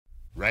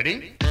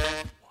Ready?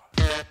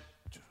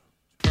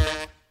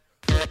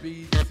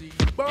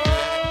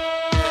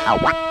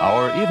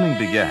 Our evening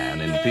began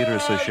in Peter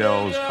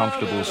Seychelles'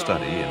 comfortable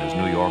study in his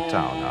New York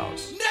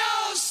townhouse.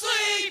 No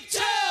sleep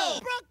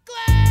till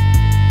Brooklyn!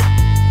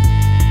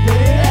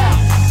 yeah.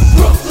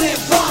 Brooklyn,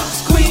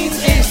 Bronx, Queens,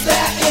 and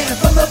Staten,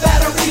 from the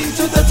Battery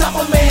to the top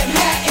of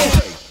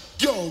Manhattan.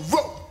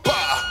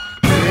 Europa!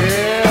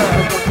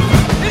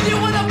 If you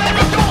wanna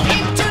better go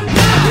in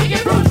tonight, kick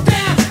it roof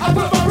down. I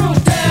put my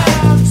roof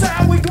down. So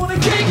how we gonna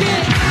kick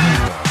it?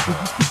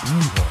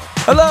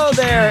 Hello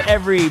there,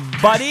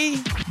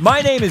 everybody.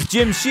 My name is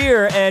Jim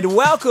Shear, and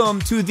welcome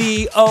to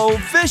the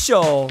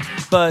official,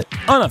 but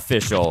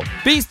unofficial,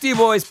 Beastie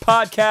Boys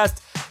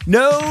podcast,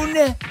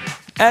 known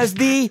as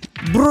the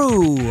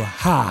Brew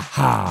Ha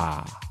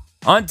Ha.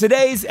 On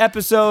today's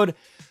episode,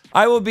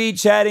 I will be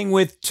chatting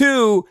with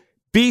two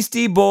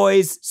Beastie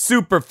Boys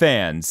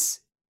superfans,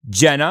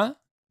 Jenna,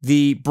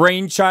 the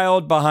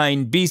brainchild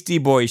behind Beastie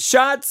Boys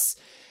Shots,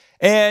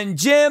 and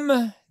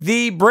Jim,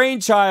 the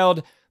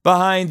brainchild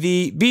behind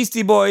the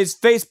Beastie Boys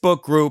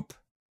Facebook group,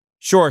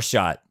 Sure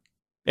Shot.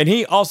 And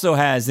he also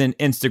has an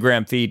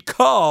Instagram feed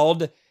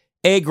called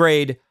A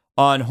Grade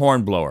on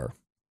Hornblower.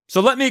 So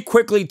let me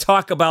quickly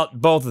talk about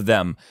both of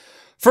them.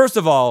 First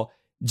of all,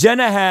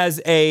 Jenna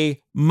has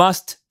a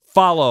must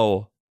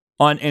follow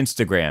on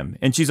Instagram,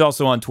 and she's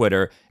also on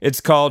Twitter. It's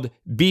called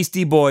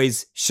Beastie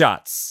Boys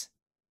Shots.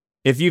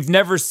 If you've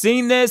never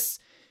seen this,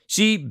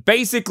 she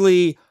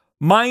basically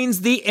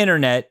mines the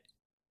internet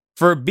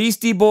for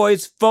Beastie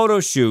Boys photo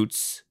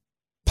shoots,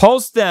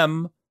 posts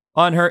them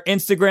on her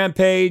Instagram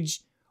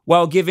page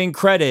while giving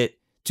credit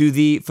to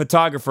the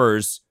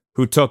photographers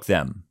who took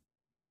them.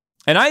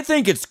 And I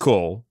think it's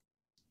cool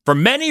for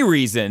many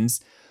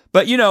reasons,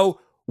 but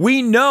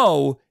we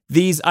know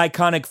these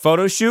iconic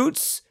photo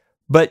shoots,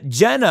 but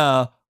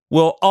Jenna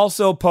will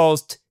also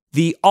post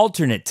the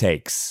alternate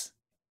takes,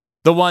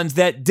 the ones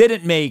that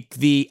didn't make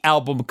the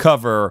album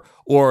cover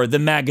or the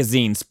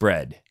magazine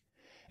spread.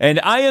 And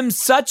I am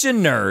such a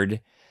nerd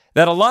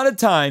that a lot of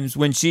times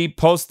when she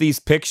posts these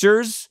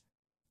pictures,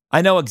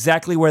 I know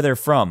exactly where they're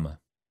from.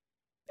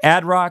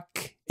 Ad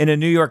Rock in a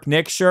New York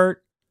Knicks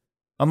shirt.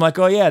 I'm like,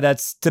 oh yeah,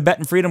 that's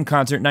Tibetan Freedom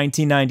Concert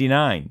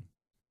 1999.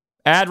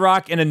 Ad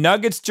Rock in a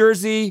Nuggets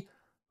jersey.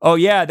 Oh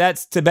yeah,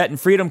 that's Tibetan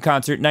Freedom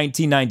Concert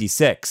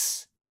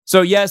 1996.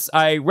 So yes,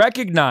 I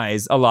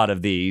recognize a lot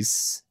of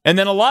these. And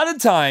then a lot of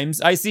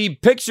times I see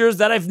pictures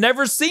that I've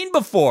never seen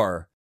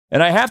before.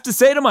 And I have to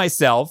say to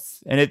myself,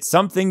 and it's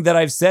something that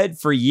I've said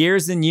for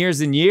years and years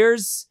and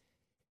years,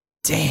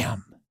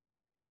 damn.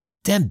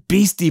 Them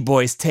Beastie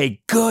Boys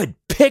take good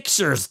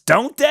pictures,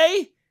 don't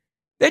they?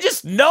 They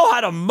just know how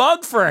to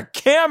mug for a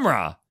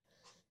camera.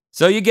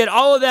 So you get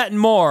all of that and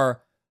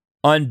more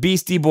on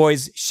Beastie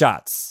Boys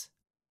Shots.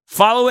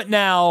 Follow it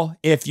now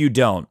if you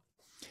don't.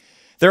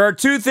 There are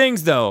two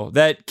things, though,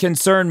 that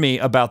concern me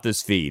about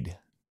this feed.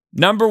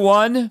 Number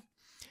one,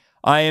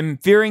 I am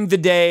fearing the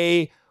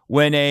day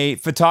when a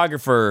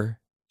photographer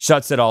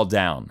shuts it all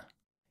down.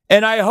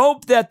 And I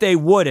hope that they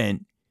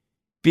wouldn't,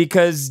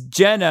 because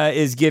Jenna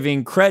is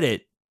giving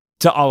credit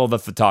to all of the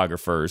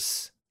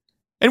photographers.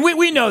 And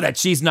we know that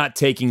she's not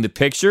taking the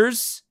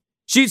pictures.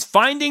 She's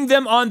finding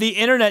them on the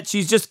internet.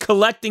 She's just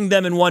collecting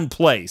them in one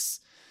place.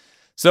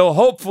 So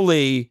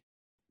hopefully,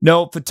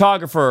 no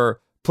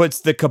photographer puts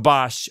the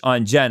kibosh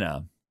on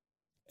Jenna.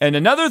 And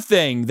another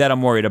thing that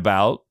I'm worried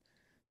about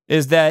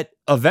is that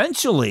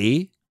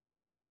eventually,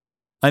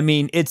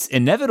 it's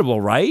inevitable,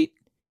 right?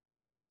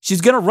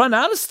 She's going to run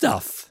out of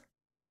stuff.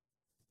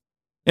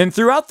 And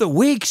throughout the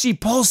week, she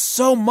posts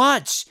so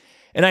much.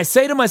 And I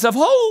say to myself,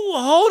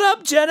 hold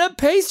up, Jenna,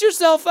 pace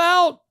yourself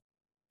out.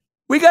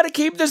 We got to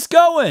keep this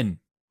going.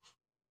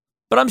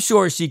 But I'm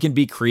sure she can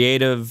be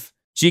creative.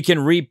 She can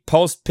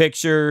repost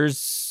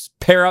pictures,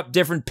 pair up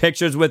different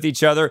pictures with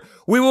each other.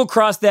 We will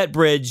cross that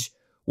bridge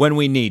when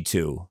we need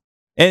to.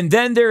 And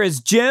then there is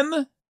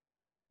Jim,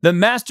 the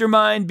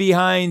mastermind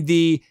behind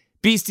the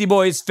Beastie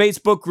Boys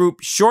Facebook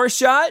group Sure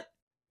Shot.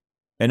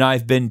 And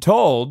I've been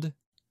told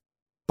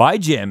by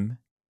Jim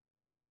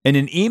in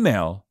an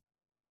email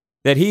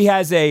that he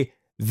has a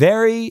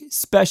very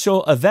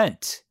special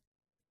event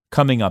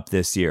coming up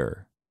this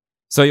year.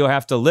 So you'll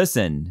have to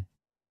listen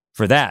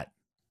for that.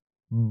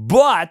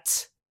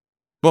 But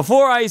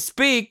before I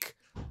speak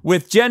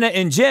with Jenna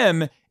and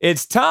Jim,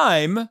 it's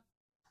time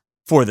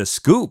for the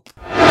scoop.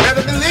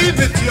 Better believe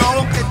it,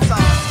 y'all. It's a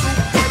scoop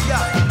for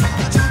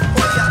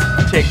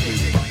ya. Check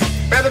it.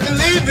 Better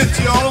believe it,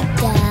 y'all.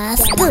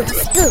 Scoop.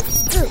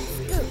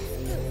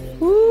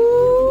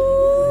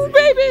 Ooh,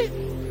 baby.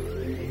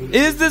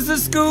 Is this a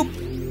scoop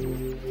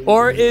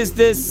or is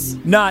this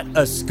not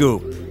a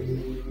scoop?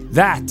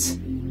 That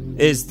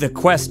is the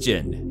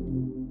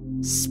question.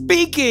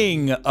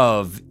 Speaking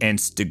of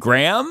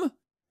Instagram,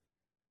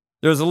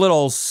 there's a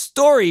little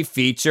story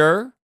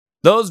feature.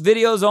 Those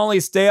videos only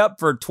stay up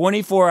for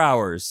 24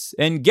 hours.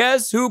 And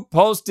guess who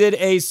posted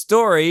a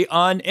story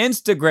on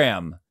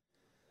Instagram?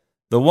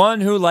 The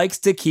one who likes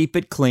to keep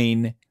it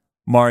clean,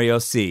 Mario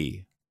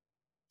C.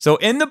 So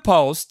in the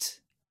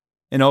post,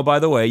 And oh, by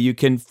the way, you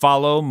can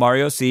follow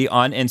Mario C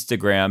on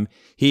Instagram.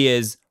 He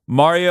is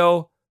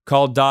Mario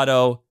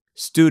Caldato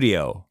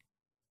Studio.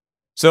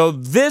 So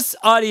this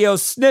audio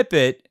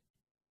snippet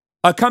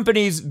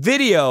accompanies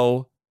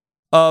video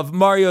of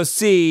Mario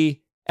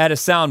C at a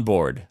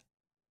soundboard.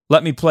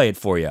 Let me play it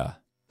for you.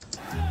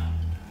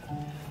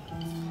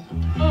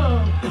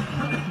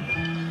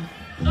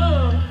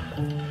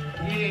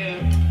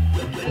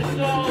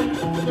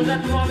 So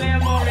that's my man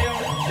Mario.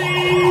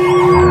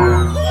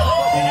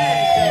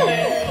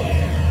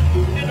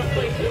 In a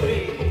place to be.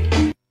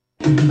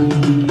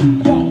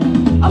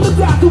 I looked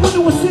out the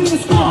window and seen the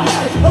sky.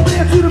 I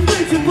ran to the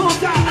bridge and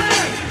pulled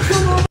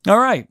out. All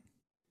right.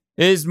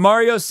 Is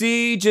Mario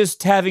C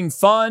just having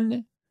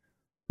fun,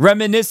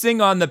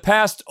 reminiscing on the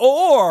past,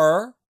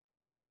 or,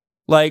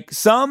 like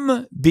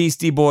some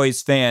Beastie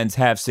Boys fans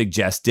have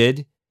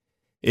suggested,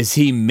 is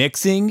he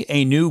mixing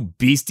a new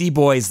Beastie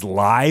Boys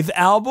live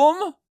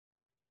album?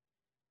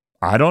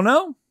 I don't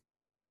know.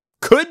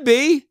 Could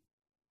be.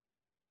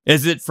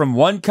 Is it from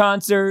one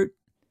concert?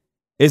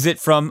 Is it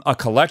from a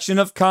collection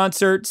of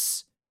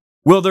concerts?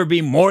 Will there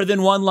be more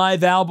than one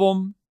live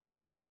album?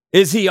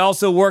 Is he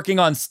also working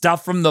on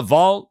stuff from the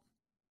vault?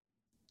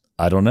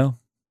 I don't know.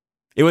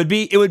 It would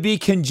be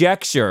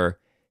conjecture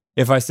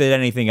if I said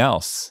anything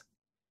else.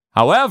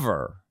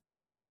 However,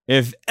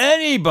 if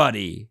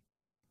anybody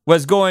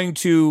was going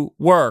to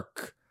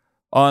work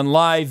on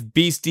live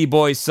Beastie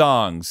Boys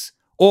songs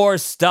or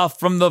stuff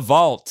from the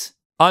vault,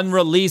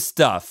 unreleased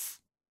stuff,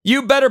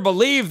 you better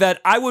believe that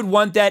I would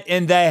want that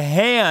in the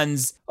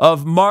hands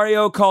of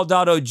Mario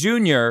Caldato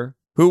Jr.,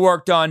 who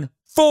worked on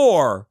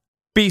 4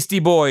 Beastie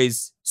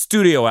Boys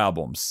studio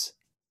albums.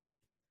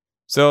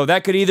 So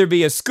that could either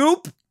be a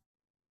scoop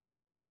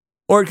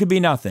or it could be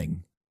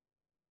nothing.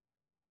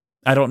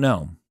 I don't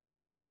know.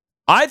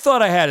 I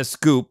thought I had a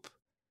scoop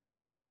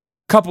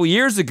a couple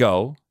years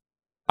ago.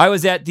 I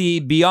was at the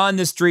Beyond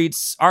the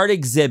Streets art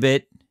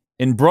exhibit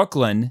in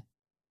Brooklyn.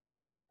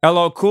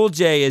 LL Cool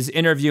J is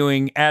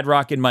interviewing Ad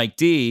Rock and Mike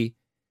D.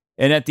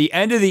 And at the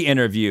end of the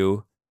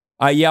interview,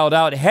 I yelled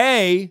out,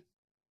 "Hey,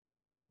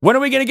 when are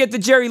we going to get to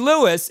Jerry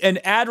Lewis?"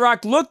 And Ad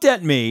Rock looked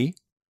at me,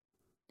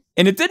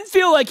 and it didn't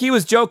feel like he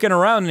was joking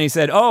around. And he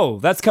said, "Oh,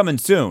 that's coming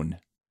soon."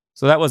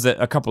 So that was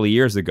a couple of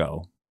years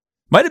ago.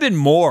 Might have been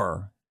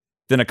more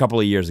than a couple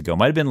of years ago.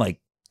 Might have been like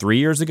 3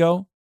 years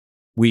ago.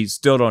 We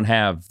still don't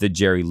have the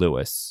Jerry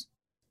Lewis.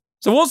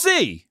 So we'll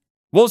see.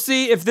 We'll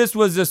see if this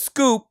was a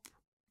scoop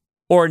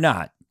or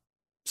not.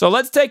 So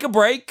let's take a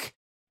break.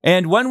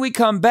 And when we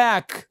come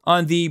back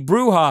on the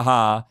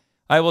Brouhaha,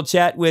 I will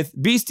chat with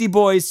Beastie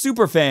Boys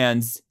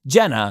superfans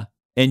Jenna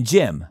and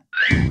Jim.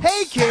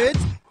 Hey kids,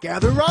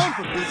 gather around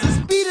for Biz's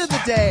Beat of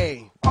the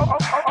Day.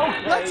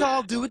 Let's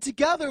all do it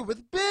together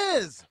with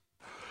Biz.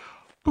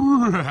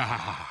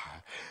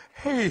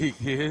 Hey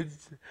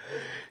kids,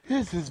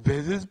 this is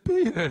Biz's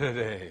Beat of the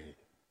Day.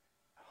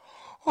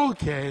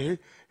 Okay,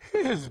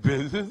 here's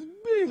Biz's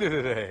Beat of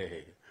the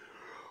Day.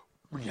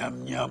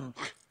 Yum yum,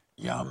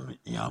 yum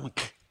yum,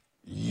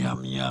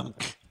 yum yum,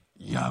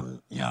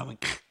 yum yum,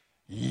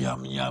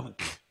 yum yum,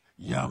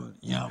 yum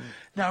yum.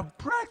 Now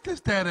practice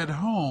that at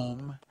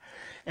home,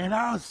 and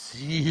I'll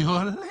see you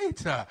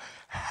later.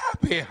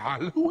 Happy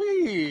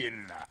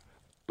Halloween.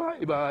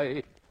 Bye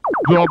bye.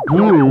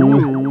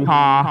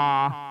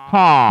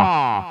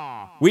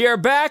 We are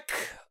back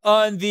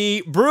on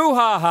the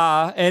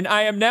Brouhaha, and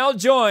I am now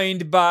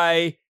joined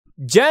by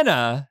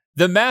Jenna,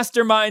 the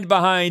mastermind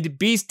behind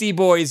Beastie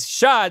Boys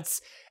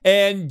Shots,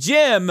 and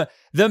Jim,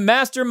 the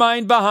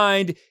mastermind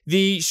behind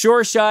the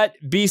Sure Shot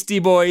Beastie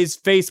Boys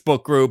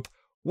Facebook group.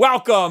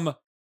 Welcome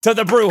to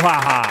the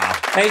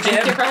Brouhaha. Hey, Jim.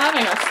 Thank you for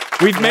having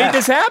us. We've made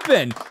this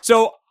happen.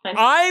 So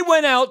I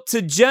went out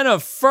to Jenna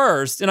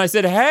first and I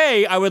said,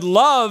 "Hey, I would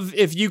love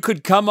if you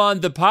could come on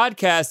the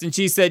podcast." And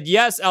she said,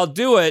 "Yes, I'll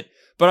do it,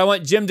 but I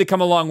want Jim to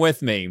come along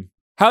with me."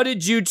 How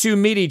did you two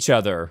meet each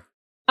other?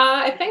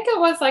 I think it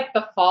was like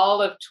the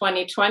fall of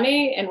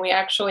 2020, and we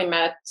actually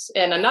met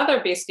in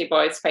another Beastie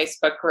Boys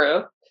Facebook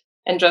group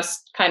and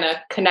just kind of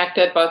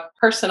connected both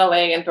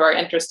personally and through our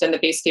interest in the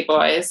Beastie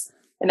Boys,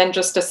 and then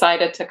just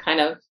decided to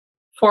kind of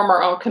form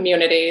our own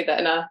community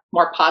in a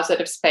more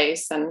positive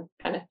space and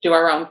kind of do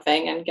our own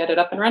thing and get it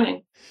up and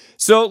running.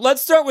 So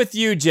let's start with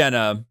you,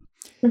 Jenna.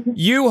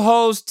 You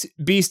host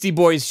Beastie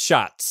Boys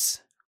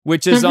Shots,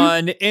 which is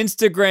on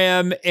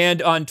Instagram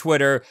and on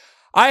Twitter.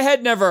 I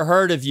had never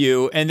heard of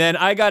you, and then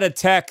I got a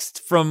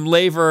text from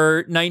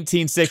Laver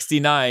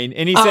 1969,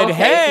 and he said,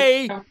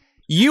 "Hey,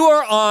 you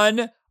are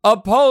on a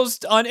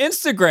post on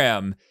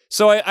Instagram."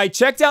 So I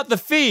checked out the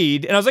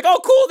feed, and I was like,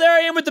 "Oh, cool, there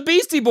I am with the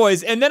Beastie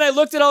Boys." And then I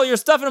looked at all your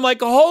stuff, and I'm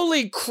like,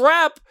 "Holy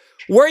crap,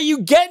 where are you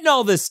getting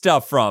all this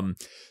stuff from?"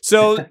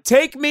 So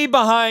take me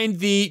behind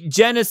the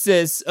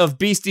genesis of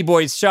Beastie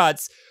Boys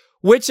Shots,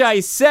 which I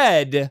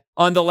said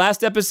on the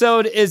last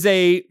episode is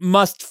a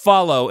must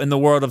follow in the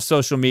world of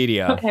social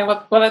media. Okay,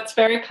 well, that's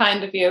very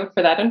kind of you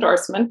for that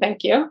endorsement.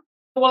 Thank you.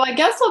 Well, I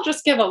guess I'll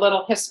just give a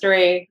little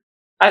history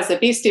as a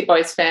Beastie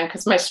Boys fan,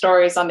 because my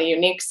story is on the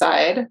unique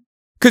side.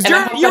 Because And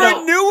I hope I you're a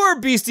don't- newer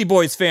Beastie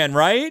Boys fan,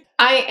 right?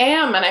 I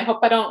am, and I hope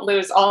I don't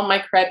lose all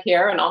my cred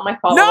here and all my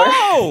followers.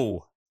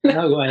 No!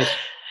 No way.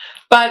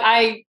 But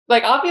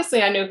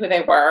obviously I knew who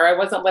they were. I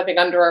wasn't living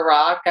under a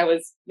rock. I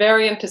was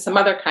very into some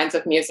other kinds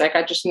of music.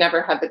 I just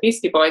never had the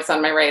Beastie Boys on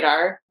my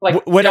radar. Like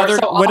What they were other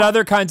so what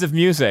other kinds of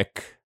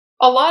music?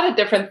 a lot of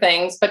different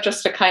things, but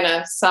just to kind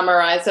of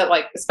summarize it,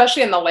 like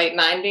especially in the late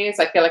 90s,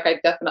 I feel like I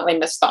definitely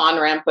missed the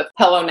on-ramp with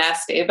Hello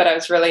Nasty, but I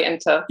was really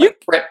into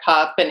like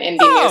Britpop and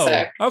indie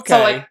music. Okay. So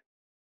like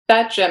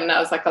that Jim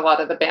knows like a lot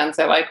of the bands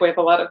I like. We have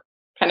a lot of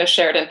kind of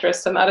shared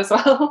interest in that as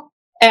well.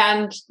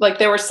 And like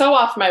they were so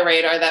off my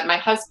radar that my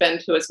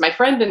husband, who was my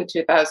friend in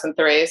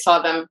 2003,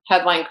 saw them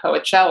headline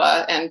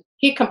Coachella, and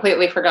he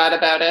completely forgot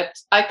about it.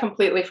 I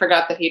completely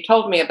forgot that he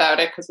told me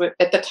about it because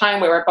at the time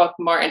we were both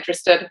more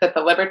interested that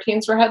the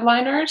Libertines were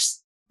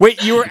headliners.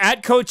 Wait, you were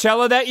at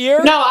Coachella that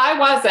year? No, I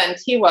wasn't.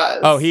 He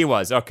was. Oh, he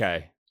was.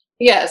 Okay.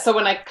 Yeah. So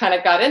when I kind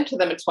of got into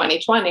them in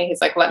 2020, he's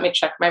like, let me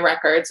check my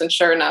records. And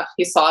sure enough,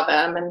 he saw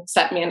them and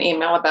sent me an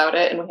email about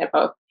it. And we had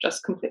both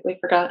just completely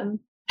forgotten.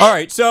 All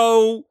right,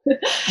 so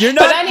you're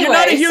not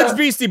a huge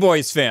Beastie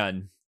Boys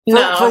fan.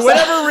 For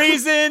whatever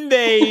reason,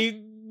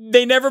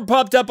 they never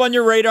popped up on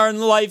your radar in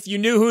life. You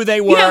knew who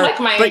they were. Yeah,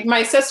 like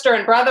my sister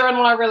and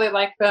brother-in-law really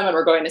liked them, and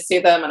we're going to see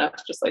them, and I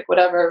was just like,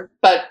 whatever.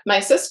 But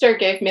my sister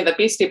gave me the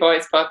Beastie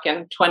Boys book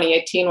in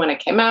 2018 when it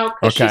came out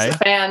because she's a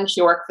fan.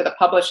 She worked for the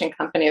publishing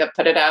company that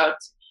put it out.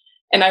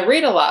 And I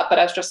read a lot, but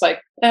I was just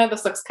like,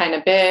 this looks kind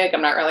of big.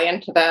 I'm not really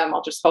into them.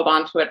 I'll just hold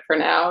on to it for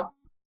now.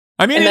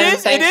 I mean,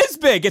 it is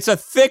big. It's a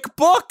thick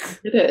book.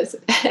 It is.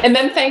 And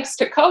then thanks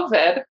to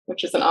COVID,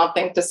 which is an odd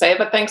thing to say,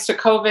 but thanks to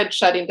COVID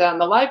shutting down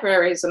the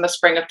libraries in the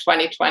spring of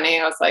 2020,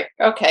 I was like,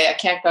 okay, I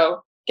can't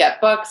go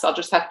get books. I'll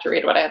just have to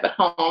read what I have at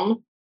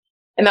home.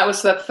 And that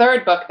was the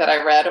third book that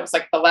I read. It was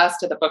like the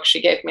last of the books she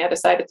gave me. I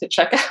decided to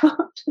check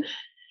out.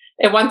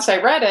 And once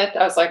I read it,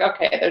 I was like,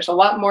 okay, there's a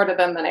lot more to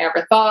them than I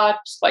ever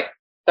thought. Like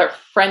their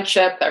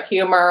friendship, their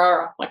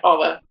humor, like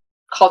all the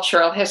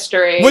cultural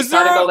history. Was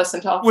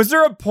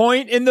there a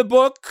point in the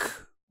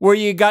book where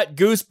you got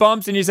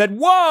goosebumps and you said,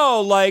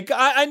 whoa, like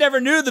I never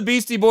knew the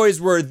Beastie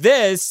Boys were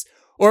this?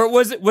 Or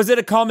was it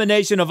a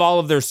culmination of all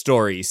of their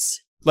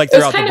stories? Like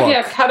throughout the book? It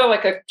was kind of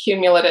like a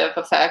cumulative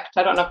effect.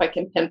 I don't know if I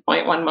can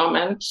pinpoint one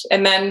moment.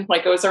 And then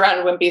like it was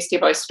around when Beastie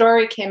Boys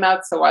Story came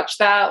out. So watch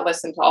that,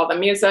 listen to all the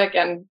music.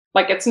 And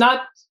like, it's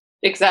not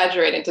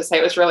exaggerating to say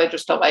it was really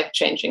just a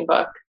life-changing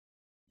book.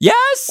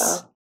 Yes.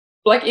 So,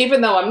 like, even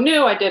though I'm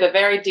new, I did a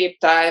very deep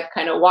dive,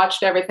 kind of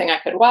watched everything I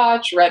could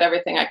watch, read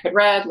everything I could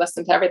read,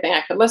 listened to everything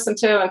I could listen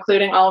to,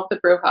 including all of the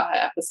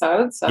Brouhaha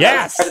episodes. So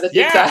that was part of the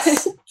deep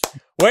dive.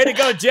 Way to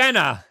go,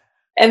 Jenna.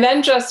 And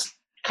then just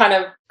kind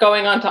of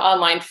going onto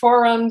online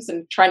forums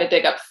and trying to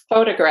dig up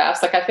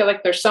photographs. Like, I feel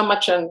like there's so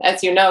much in,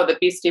 as you know, the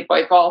Beastie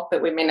Boy vault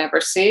that we may never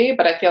see.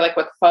 But I feel like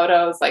with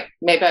photos, like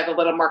maybe I have a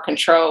little more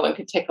control and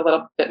could take a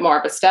little bit more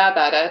of a stab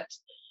at it.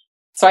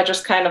 So I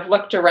just kind of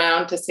looked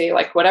around to see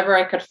like whatever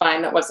I could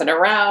find that wasn't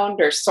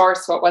around or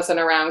source what wasn't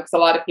around. Because a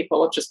lot of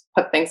people will just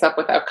put things up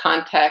without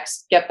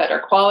context, get better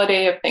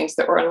quality of things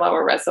that were in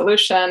lower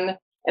resolution.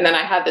 And then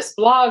I had this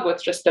blog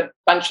with just a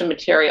bunch of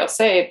material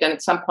saved. And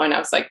at some point I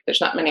was like, there's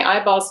not many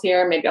eyeballs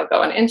here. Maybe I'll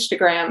go on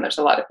Instagram. There's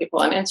a lot of people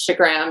on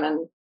Instagram.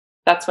 And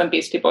that's when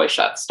Beastie Boy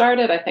Shots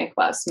started, I think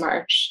last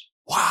March.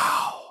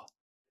 Wow.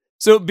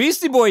 So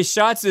Beastie Boy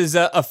Shots is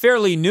a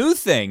fairly new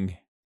thing.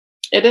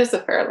 It is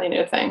a fairly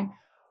new thing.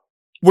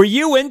 Were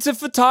you into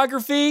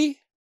photography?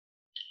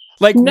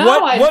 Like, no,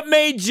 what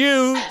made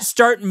you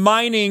start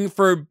mining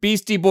for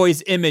Beastie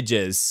Boys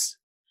images?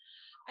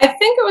 I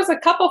think it was a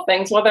couple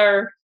things. Well,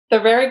 they're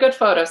very good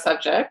photo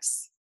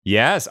subjects.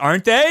 Yes,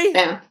 aren't they?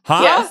 Yeah.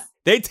 Huh? Yes.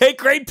 They take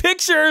great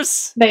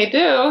pictures. They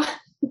do.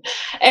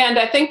 And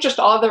I think just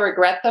all the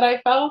regret that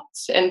I felt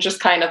and just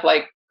kind of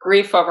like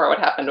grief over what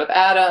happened with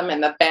Adam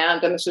and the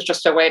band. And this was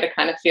just a way to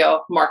kind of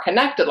feel more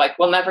connected. Like,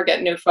 we'll never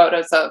get new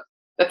photos of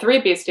the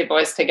three Beastie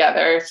Boys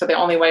together. So the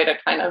only way to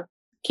kind of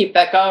keep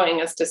that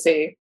going is to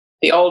see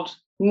the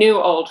new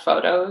old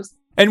photos.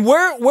 And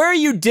where are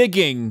you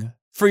digging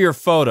for your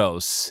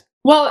photos?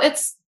 Well,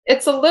 it's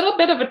a little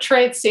bit of a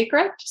trade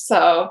secret.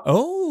 So,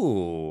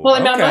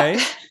 okay.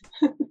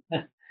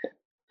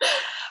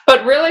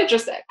 But really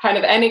just kind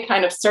of any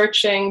kind of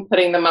searching,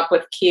 putting them up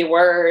with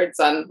keywords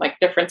on like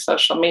different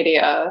social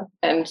media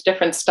and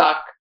different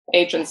stock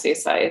agency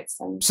sites.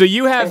 And so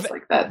you have,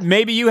 like that.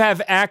 Maybe you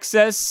have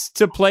access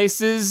to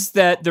places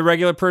that the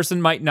regular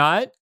person might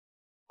not?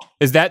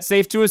 Is that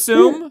safe to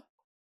assume?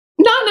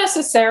 Not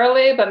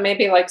necessarily, but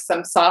maybe like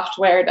some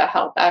software to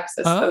help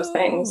access those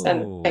things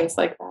and things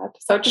like that.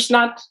 So just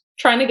not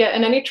trying to get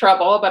in any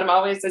trouble, but I'm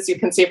always, as you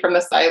can see from the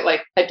site,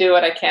 like I do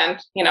what I can.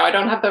 You know, I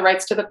don't have the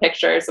rights to the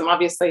pictures. I'm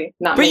obviously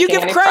not making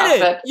any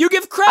profit. But you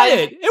give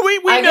credit. You give credit.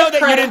 We know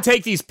that you didn't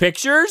take these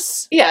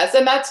pictures. Yes,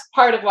 and that's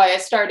part of why I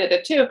started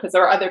it too, because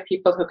there were other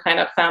people who kind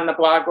of found the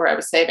blog where I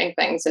was saving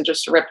things and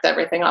just ripped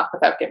everything off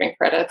without giving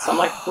credit. So I'm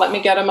like, let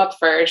me get them up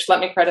first. Let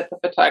me credit the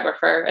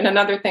photographer. And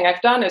another thing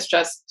I've done is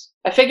just,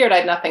 I figured I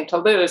had nothing to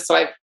lose. So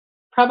I've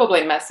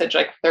probably messaged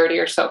like 30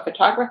 or so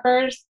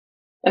photographers.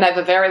 and I have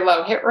a very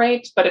low hit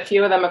rate, but a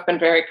few of them have been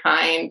very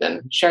kind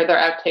and shared their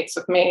outtakes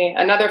with me.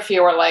 Another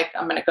few are like,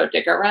 I'm going to go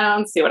dig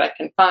around, see what I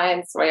can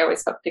find. So I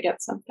always hope to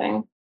get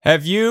something.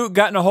 Have you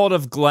gotten a hold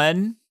of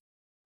Glenn?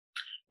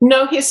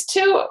 No, he's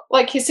too,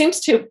 he seems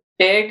too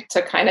big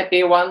to kind of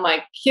be one.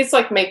 Like, he's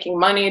like making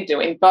money,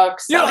 doing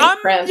books, selling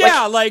prints.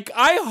 Yeah,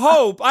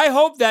 I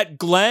hope that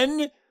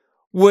Glenn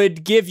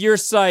would give your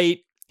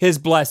site his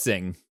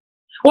blessing.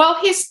 Well,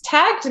 he's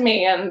tagged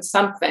me in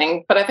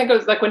something, but I think it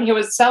was like when he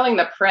was selling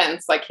the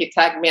prints, like he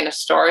tagged me in his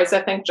stories,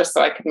 I think, just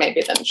so I could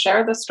maybe then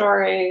share the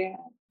story.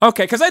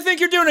 Okay, because I think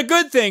you're doing a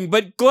good thing,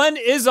 but Glenn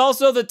is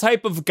also the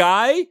type of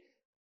guy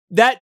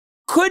that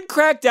could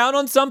crack down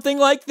on something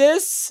like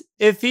this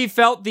if he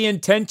felt the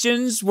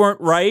intentions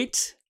weren't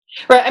right.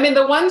 Right. I mean,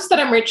 the ones that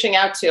I'm reaching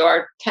out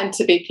to tend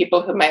to be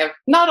people who may have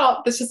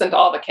this isn't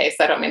all the case.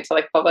 I don't mean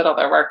to belittle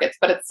their work.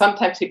 But it's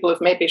sometimes people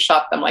who've maybe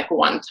shot them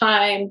one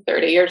time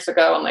 30 years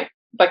ago, and like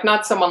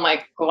not someone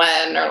like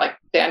Glenn or like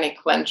Danny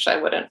Clinch.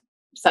 I wouldn't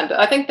send it.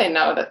 I think they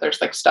know that there's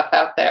stuff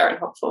out there, and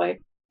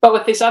hopefully. But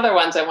with these other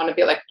ones, I want to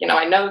be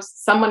I know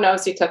someone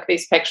knows he took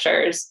these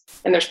pictures,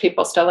 and there's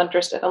people still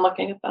interested in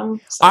looking at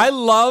them. So. I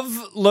love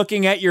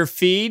looking at your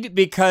feed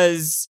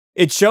because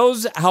it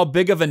shows how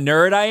big of a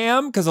nerd I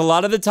am, because a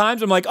lot of the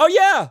times I'm like, oh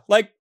yeah,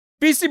 like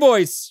Beastie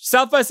Boys,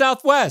 South by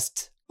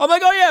Southwest. I'm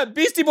like, oh yeah,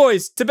 Beastie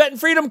Boys, Tibetan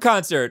Freedom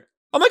Concert.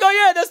 I'm like, oh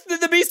yeah, that's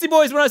the Beastie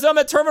Boys when I saw them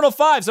at Terminal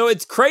 5. So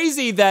it's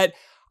crazy that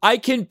I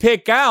can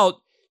pick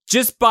out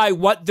just by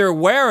what they're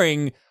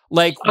wearing,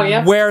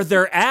 where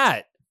they're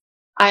at.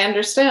 I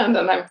understand,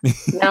 and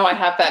now I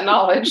have that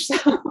knowledge.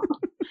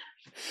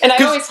 And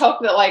I always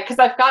hope that, because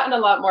I've gotten a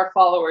lot more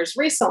followers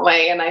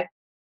recently, and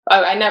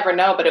I never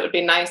know, but it would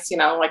be nice,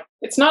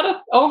 it's not an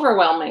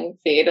overwhelming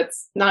feed.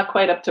 It's not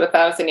quite up to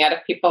 1,000 yet.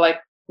 If people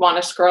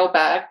want to scroll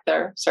back,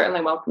 they're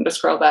certainly welcome to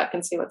scroll back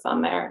and see what's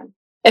on there. And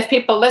if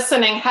people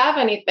listening have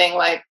anything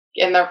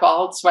in their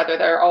vaults, whether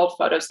they're old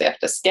photos they have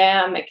to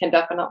scan, they can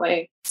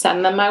definitely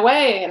send them my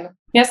way. And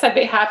yes, I'd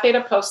be happy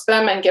to post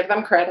them and give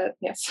them credit.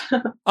 Yes.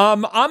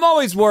 I'm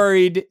always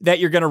worried that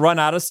you're going to run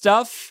out of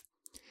stuff.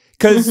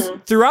 Because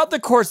throughout the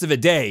course of a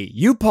day,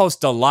 you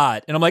post a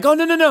lot. And I'm like, oh,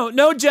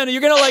 no, Jenna,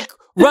 you're going to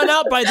run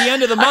out by the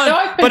end of the month. I know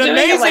I've been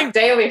doing it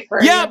daily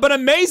for you. But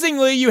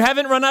amazingly, you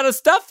haven't run out of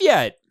stuff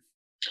yet.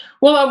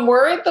 Well, I'm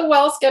worried the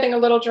well's getting a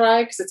little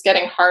dry because it's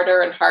getting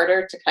harder and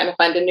harder to kind of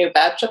find a new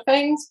batch of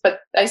things.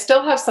 But I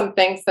still have some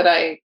things that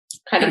I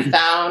kind of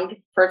found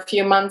for a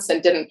few months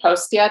and didn't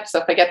post yet. So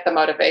if I get the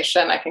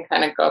motivation, I can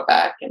kind of go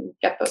back and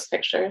get those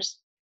pictures.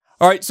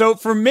 All right. So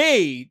for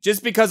me,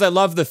 just because I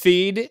love the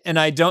feed and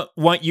I don't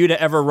want you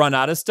to ever run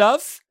out of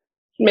stuff,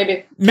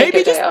 maybe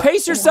just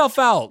pace yourself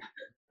out.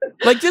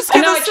 I just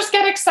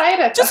get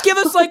excited. Just give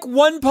us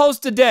one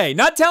post a day.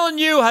 Not telling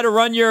you how to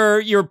run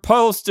your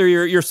post or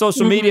your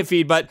social media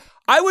feed, but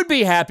I would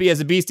be happy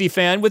as a Beastie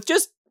fan with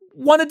just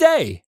one a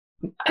day.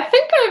 I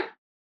think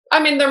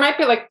there might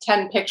be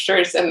 10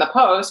 pictures in the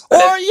post. Or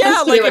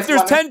if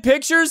there's 10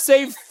 pictures,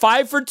 say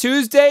 5 for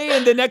Tuesday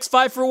and the next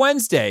 5 for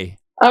Wednesday.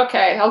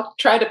 Okay, I'll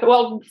try to.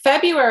 Well,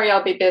 February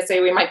I'll be busy.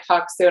 We might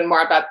talk soon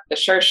more about the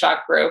Sure Shot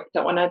group.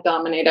 Don't want to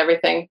dominate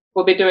everything.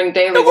 We'll be doing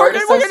daily word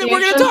association.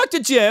 We're going to talk to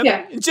Jim.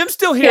 Yeah. Jim's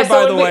still here,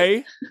 by the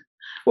way.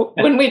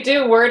 When we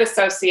do word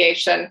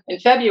association in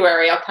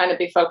February, I'll kind of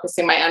be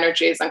focusing my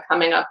energies on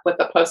coming up with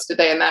a post a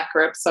day in that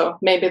group. So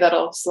maybe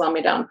that'll slow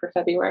me down for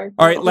February.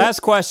 All right, last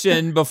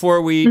question before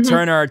we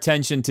turn our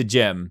attention to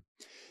Jim.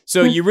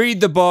 So you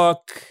read the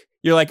book.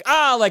 You're like,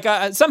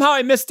 somehow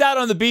I missed out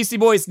on the Beastie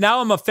Boys.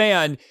 Now I'm a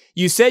fan.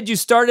 You said you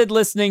started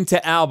listening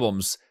to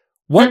albums.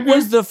 What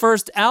was the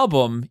first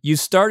album you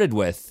started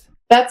with?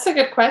 That's a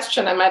good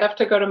question. I might have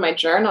to go to my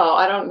journal.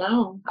 I don't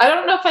know. I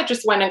don't know if I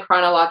just went in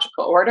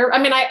chronological order. I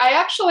mean, I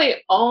actually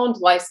owned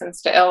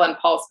License to Ill and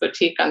Paul's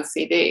Boutique on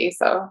CD.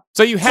 So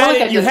you had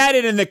it. You had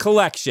it in the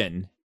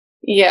collection.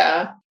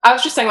 Yeah, I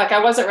was just saying,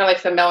 I wasn't really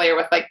familiar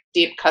with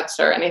deep cuts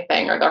or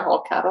anything or their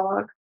whole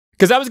catalog.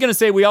 Because I was going to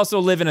say, we also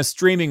live in a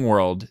streaming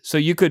world, so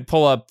you could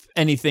pull up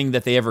anything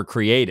that they ever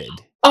created.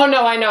 Oh,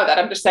 no, I know that.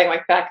 I'm just saying,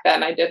 back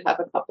then, I did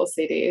have a couple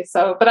CDs.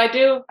 So, but I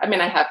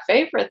have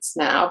favorites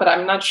now, but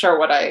I'm not sure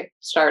what I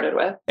started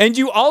with. And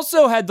you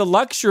also had the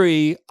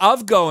luxury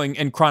of going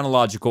in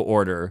chronological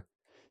order.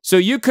 So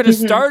you could have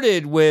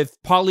started with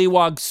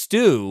Pollywog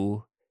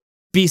Stew,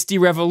 Beastie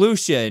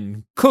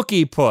Revolution,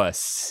 Cookie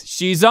Puss,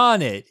 She's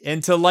on It,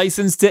 into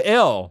License to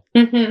Ill.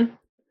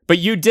 But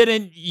you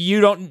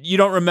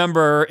don't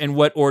remember in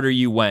what order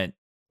you went.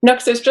 No,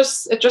 because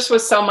it just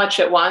was so much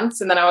at once.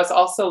 And then I was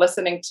also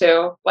listening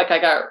to, I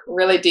got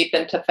really deep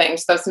into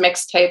things, those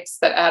mixtapes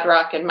that Ad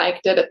Rock and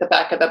Mike did at the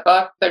back of the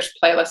book. There's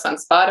playlists on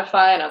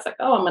Spotify. And I was like,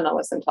 oh, I'm going to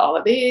listen to all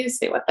of these,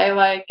 see what they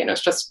like. And it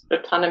was just a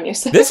ton of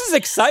music. This is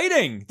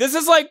exciting. This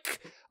is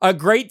a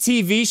great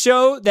TV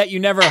show that you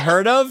never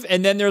heard of.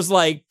 And then there's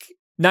 9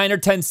 or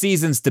 10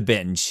 seasons to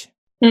binge.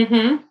 Do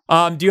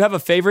you have a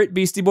favorite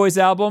Beastie Boys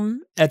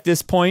album at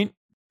this point?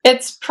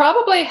 It's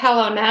probably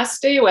Hello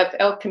Nasty with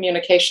Ill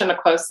Communication a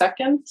close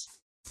second.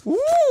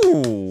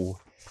 Ooh.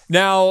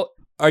 Now,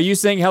 Are you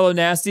saying Hello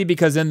Nasty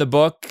because in the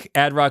book,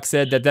 Ad Rock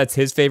said that that's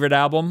his favorite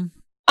album?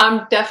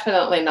 I'm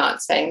definitely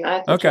not saying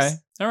that. Okay.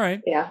 All right.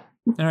 Yeah.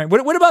 All right.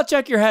 What about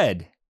Check Your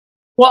Head?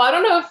 Well, I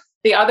don't know if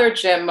the other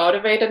Jim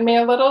motivated me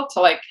a little to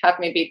like have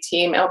me be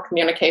team ill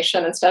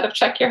communication instead of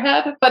Check Your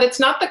Head, but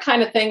it's not the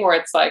kind of thing where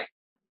it's like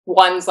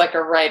one's like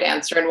a right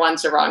answer and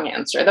one's a wrong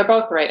answer. They're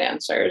both right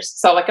answers.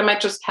 So like I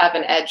might just have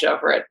an edge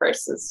over it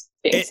versus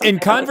being In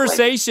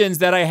conversations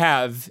that I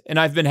have, and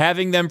I've been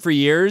having them for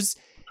years,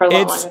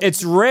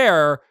 it's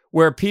rare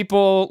where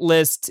people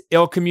list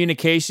Ill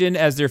Communication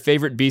as their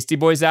favorite Beastie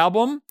Boys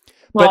album.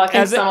 Well, but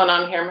I think someone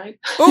on here might.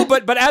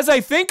 but as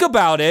I think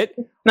about it,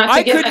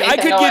 I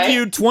could give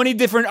you 20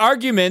 different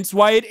arguments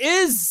why it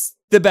is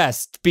the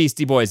best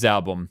Beastie Boys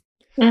album.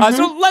 Mm-hmm.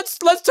 So let's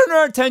turn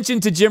our attention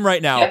to Jim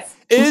right now. Yes.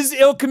 Is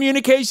Ill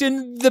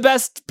Communication the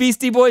best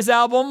Beastie Boys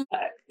album?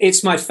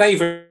 It's my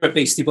favorite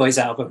Beastie Boys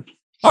album.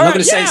 All I'm not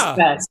right, going to say it's the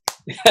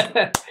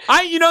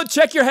best.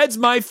 Check Your Head's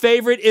my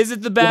favorite. Is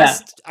it the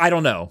best? Yeah. I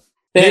don't know.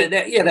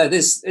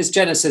 There's, as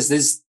Jenna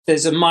says,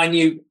 there's a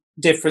minute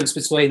difference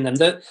between them.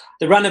 The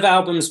run of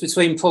albums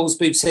between Paul's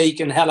Boutique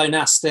and Hello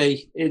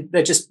Nasty,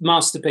 they're just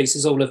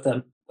masterpieces, all of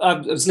them. I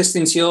was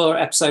listening to your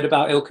episode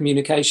about Ill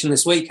Communication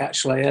this week,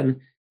 actually, and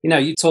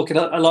you talk in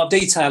a lot of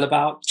detail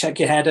about Check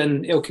Your Head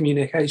and Ill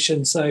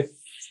Communication. So,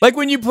 like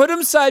when you put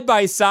them side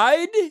by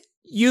side,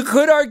 you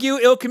could argue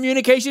Ill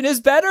Communication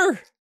is better.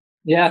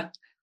 Yeah,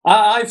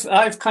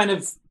 I've kind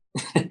of,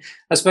 I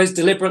suppose,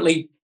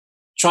 deliberately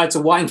tried to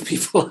wind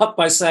people up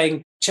by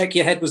saying Check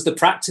Your Head was the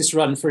practice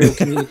run for Ill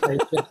Communication.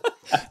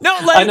 No,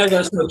 I know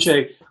that's not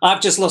true.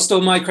 I've just lost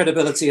all my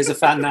credibility as a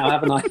fan now,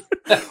 haven't I?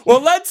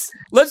 Well,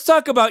 let's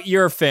talk about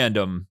your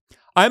fandom.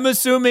 I'm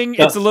assuming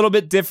it's a little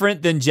bit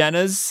different than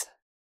Jenna's.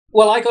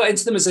 Well, I got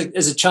into them as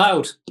a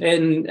child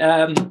in,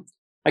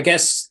 I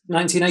guess,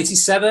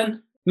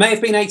 1987. May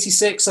have been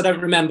 86. I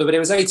don't remember, but it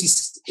was 80.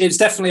 It was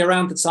definitely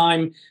around the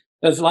time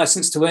of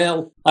License to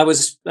Ill. I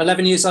was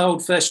 11 years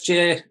old, first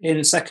year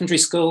in secondary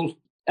school.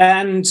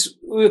 And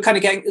we were kind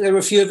of there were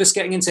a few of us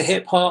getting into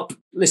hip hop,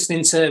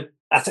 listening to,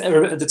 at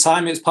the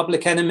time it was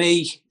Public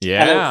Enemy,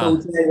 yeah, LL Cool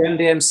J,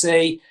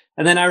 MDMC.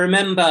 And then I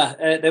remember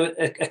there was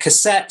a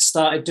cassette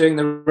started doing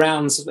the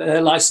rounds,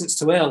 License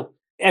to Ill.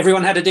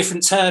 Everyone had a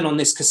different turn on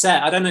this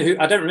cassette. I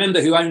don't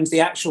remember who owned the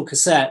actual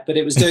cassette, but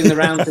it was doing the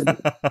rounds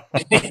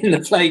in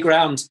the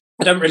playground.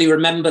 I don't really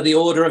remember the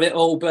order of it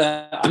all,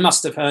 but I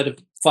must have heard of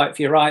Fight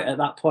for Your Right at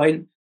that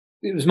point.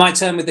 It was my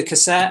turn with the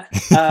cassette.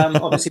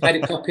 Obviously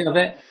made a copy of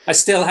it. I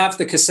still have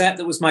the cassette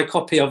that was my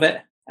copy of it.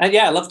 And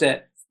yeah, I loved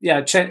it.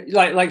 Yeah,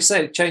 like I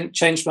said,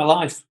 changed my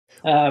life.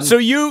 So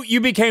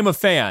you became a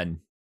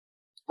fan?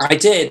 I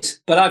did,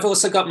 but I've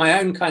also got my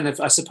own kind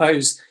of, I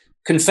suppose,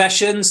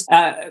 confessions.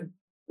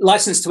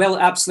 License to Ill,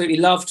 absolutely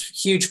loved,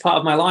 huge part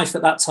of my life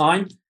at that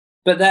time.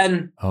 But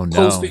then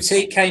Paul's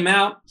Boutique came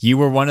out. You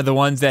were one of the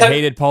ones that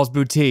hated Paul's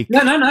Boutique. No,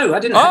 I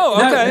didn't. Oh,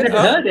 okay. I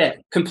never heard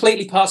it.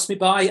 Completely passed me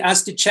by,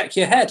 as did Check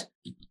Your Head.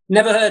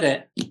 Never heard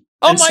it.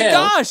 Oh my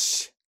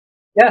gosh.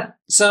 Yeah.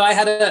 So I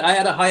had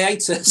a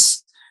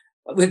hiatus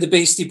with the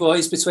Beastie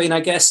Boys between, I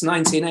guess,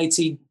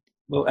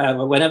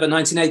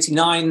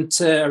 1989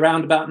 to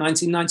around about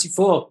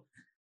 1994.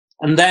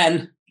 And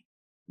then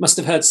must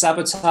have heard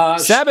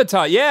Sabotage.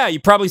 Yeah. You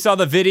probably saw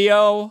the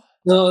video.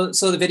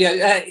 Saw the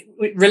video.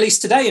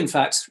 Released today, in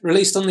fact.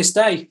 Released on this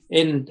day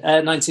in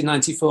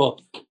 1994.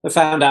 I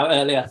found out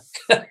earlier.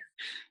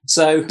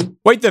 So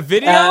wait, the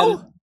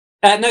video?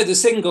 No, the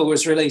single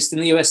was released in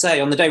the USA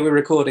on the day we're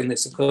recording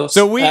this, of course.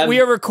 So we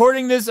are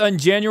recording this on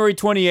January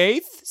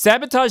 28th.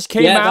 Sabotage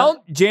came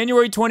out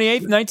January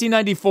 28th,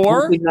 1994?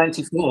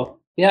 1994,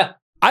 yeah.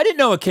 I didn't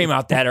know it came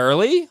out that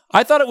early.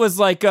 I thought it was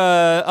like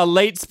a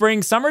late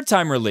spring,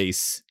 summertime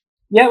release.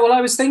 Yeah, well,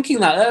 I was thinking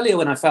that earlier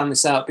when I found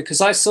this out,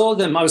 because I saw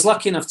them, I was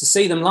lucky enough to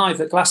see them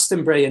live at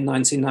Glastonbury in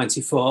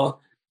 1994.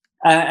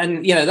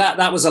 And,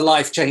 that was a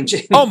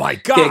life-changing Oh, my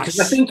gosh. gig.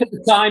 'Cause I think at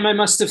the time I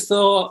must have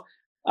thought,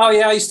 oh,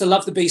 yeah, I used to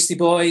love the Beastie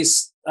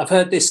Boys. I've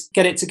heard this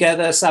Get It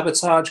Together,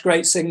 Sabotage,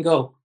 great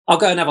single. I'll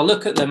go and have a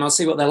look at them. I'll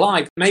see what they're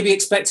like. Maybe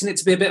expecting it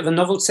to be a bit of a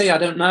novelty. I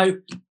don't know.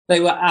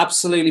 They were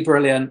absolutely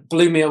brilliant.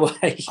 Blew me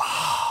away.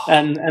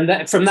 and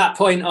from that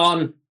point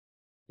on,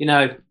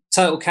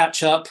 total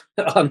catch up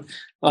on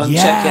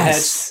Check Your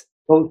Head,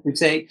 Paul's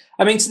Boutique.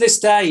 I mean, to this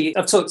day,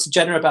 I've talked to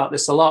Jenna about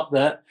this a lot,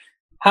 that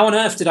how on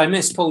earth did I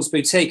miss Paul's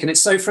Boutique? And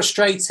it's so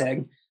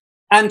frustrating.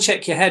 And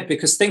Check Your Head,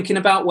 because thinking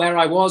about where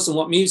I was and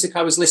what music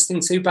I was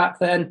listening to back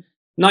then,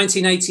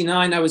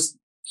 1989, I was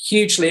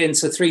hugely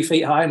into 3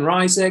 Feet High and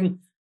Rising.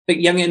 I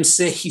think Young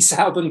MC's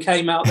album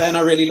came out then.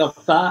 I really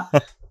loved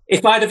that.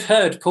 If I'd have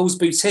heard Paul's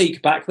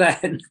Boutique back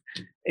then,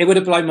 it would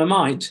have blown my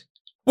mind.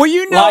 Well,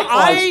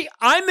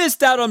 I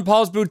missed out on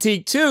Paul's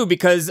Boutique too,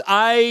 because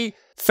I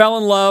fell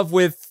in love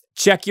with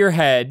Check Your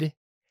Head.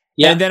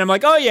 Yeah. And then I'm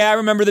like, oh yeah, I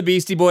remember the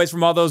Beastie Boys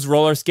from all those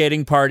roller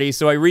skating parties.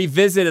 So I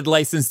revisited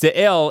License to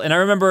Ill, and I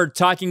remember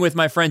talking with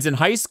my friends in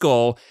high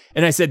school,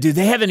 and I said, do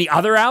they have any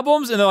other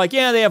albums? And they're like,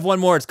 yeah, they have one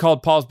more. It's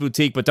called Paul's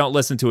Boutique, but don't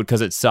listen to it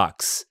because it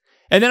sucks.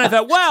 And then I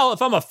thought, well,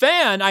 if I'm a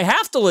fan, I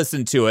have to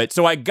listen to it.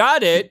 So I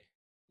got it,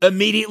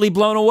 immediately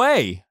blown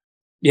away.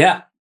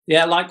 Yeah.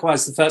 Yeah,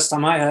 likewise, the first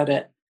time I heard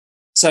it.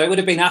 So it would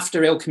have been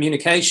after Ill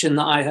Communication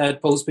that I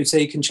heard Paul's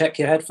Boutique and Check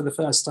Your Head for the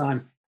first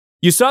time.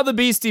 You saw the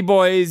Beastie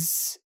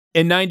Boys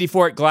in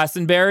 94 at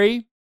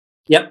Glastonbury.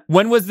 Yep.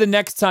 When was the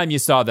next time you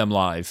saw them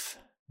live?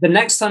 The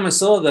next time I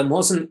saw them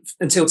wasn't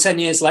until 10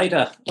 years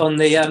later on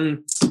the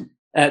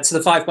to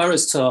the Five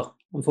Boroughs tour,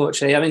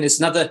 unfortunately. I mean, it's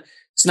another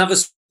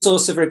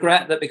source of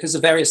regret that because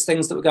of various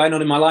things that were going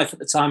on in my life at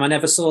the time, I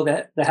never saw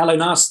the Hello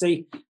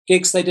Nasty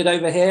gigs they did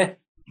over here.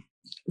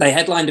 They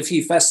headlined a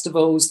few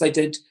festivals. They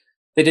did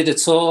a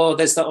tour.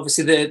 There's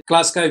obviously the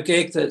Glasgow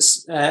gig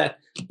that's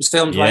was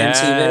filmed by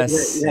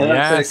MTV.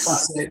 Yes.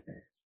 Classic.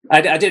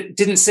 I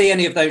didn't see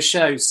any of those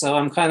shows, so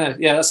I'm kind of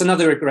that's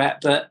another regret.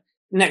 But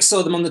next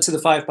saw them on the To the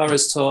Five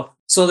Boroughs tour.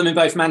 Saw them in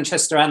both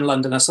Manchester and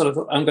London. I sort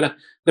of I'm gonna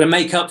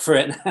make up for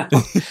it now.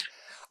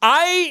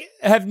 I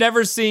have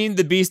never seen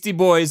the Beastie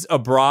Boys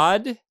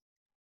abroad.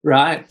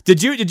 Right.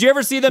 Did you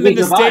ever see them in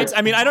the States?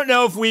 I mean, I don't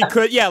know if we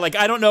could. Yeah, like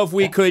I don't know if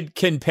we could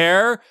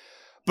compare,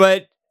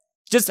 but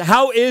just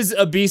how is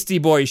a Beastie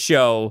Boys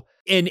show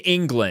in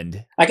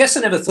England? I guess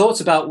I never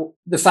thought about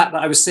the fact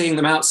that I was seeing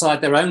them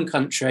outside their own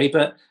country,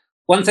 but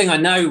one thing I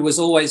know was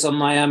always on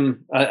my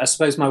I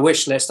suppose my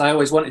wish list. I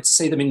always wanted to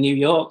see them in New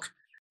York.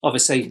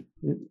 Obviously,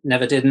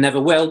 never did and never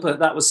will, but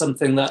that was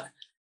something that.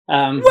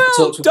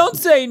 Well, don't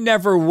say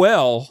never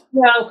will.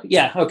 Well,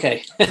 yeah,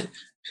 okay.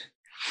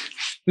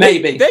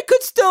 Maybe they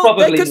could still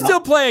Probably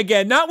still play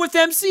again, not with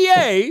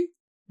MCA.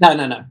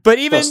 No. But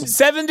even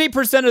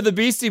 70% of the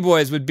Beastie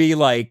Boys would be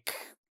like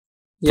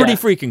pretty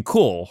freaking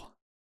cool.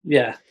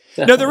 Yeah.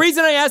 Definitely. No, the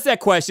reason I asked that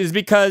question is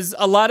because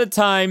a lot of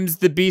times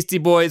the Beastie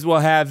Boys will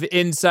have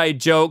inside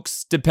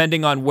jokes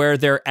depending on where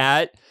they're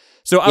at.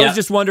 So I was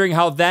just wondering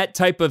how that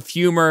type of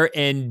humor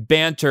and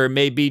banter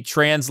may be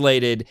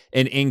translated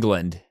in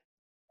England.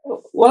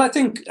 Well, I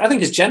think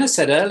as Jenna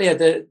said earlier,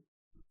 that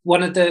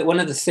one of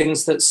the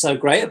things that's so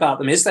great about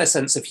them is their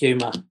sense of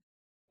humor.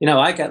 You know,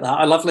 I get that.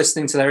 I love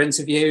listening to their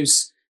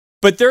interviews.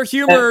 But their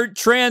humor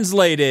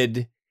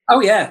translated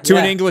to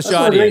an English That's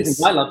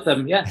audience. I love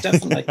them. Yeah,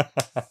 definitely.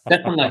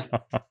 Definitely.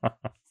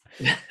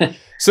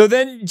 So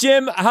then,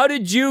 Jim, how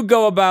did you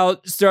go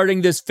about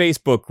starting this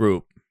Facebook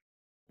group,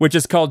 which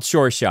is called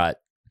Sure Shot?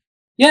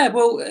 Yeah,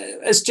 well,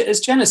 as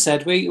Jenna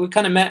said, we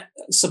kind of met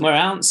somewhere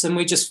else and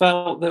we just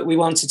felt that we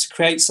wanted to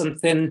create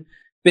something a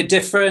bit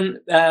different.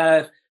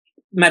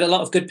 Met a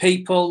lot of good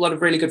people, a lot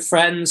of really good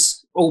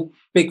friends, all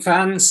big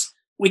fans.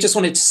 We just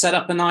wanted to set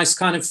up a nice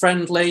kind of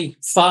friendly,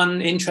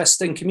 fun,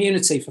 interesting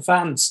community for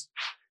fans.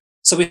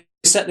 So we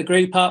set the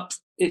group up.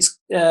 It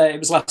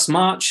was last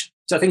March.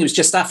 So I think it was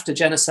just after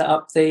Jenna set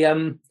up the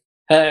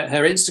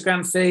her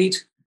Instagram feed.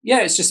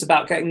 Yeah, it's just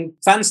about getting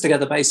fans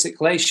together,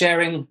 basically,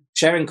 sharing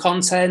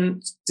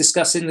content,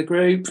 discussing the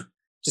group,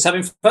 just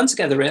having fun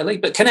together, really,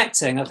 but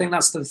connecting. I think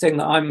that's the thing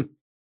that I'm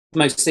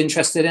most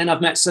interested in.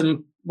 I've met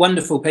some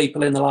wonderful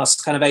people in the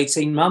last kind of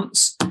 18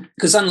 months,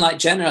 because unlike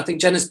Jenna, I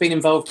think Jenna's been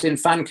involved in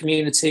fan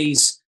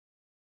communities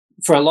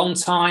for a long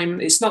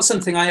time. It's not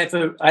something I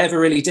ever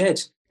really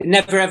did. It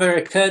never ever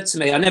occurred to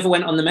me. I never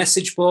went on the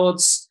message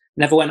boards,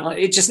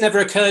 it just never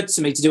occurred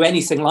to me to do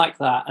anything like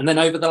that. And then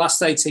over the last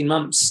 18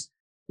 months,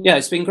 yeah,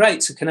 it's been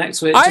great to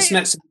connect with.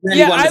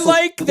 I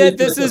like that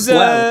this is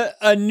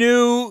a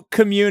new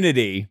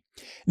community.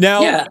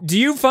 Now, do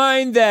you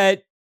find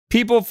that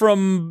people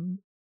from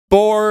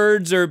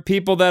boards or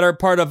people that are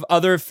part of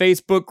other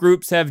Facebook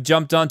groups have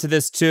jumped onto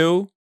this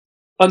too?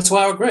 Onto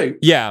our group?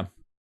 Yeah.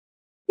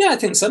 Yeah, I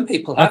think some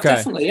people have,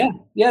 definitely, yeah.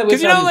 Yeah,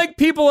 because, like,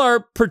 people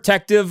are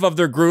protective of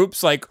their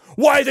groups. Like,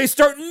 why are they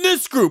starting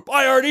this group?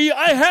 I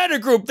had a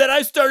group that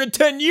I started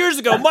 10 years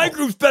ago. My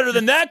group's better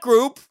than that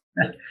group.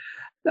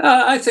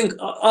 I think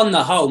on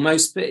the whole,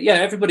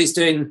 everybody's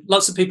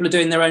lots of people are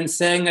doing their own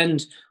thing.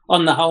 And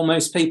on the whole,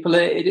 most people,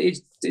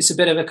 it's a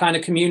bit of a kind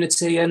of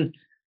community and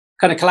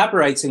kind of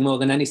collaborating more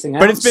than anything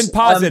else. But it's been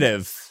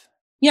positive.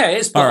 Yeah,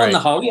 it's, but on the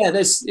whole,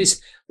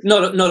 it's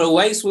not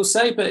always, we'll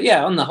say, but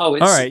yeah, on the whole,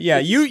 it's... All right, yeah,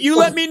 you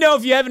let me know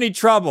if you have any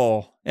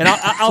trouble, and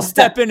I'll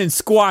step in and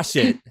squash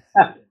it.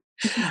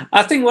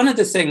 I think one of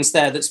the things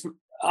there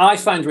I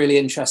find really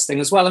interesting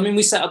as well, I mean,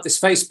 we set up this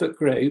Facebook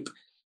group,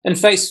 and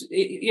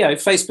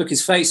Facebook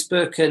is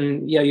Facebook,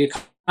 and you're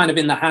kind of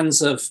in the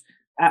hands of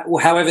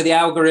however the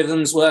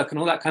algorithms work and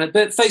all that kind of.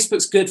 But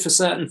Facebook's good for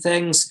certain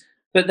things.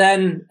 But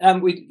then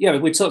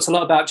we talked a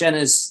lot about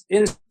Jenna's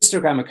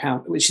Instagram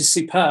account, which is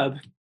superb,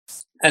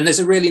 and there's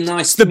a really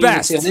nice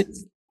community on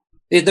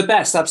it. The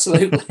best,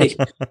 absolutely,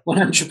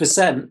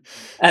 100%.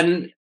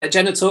 And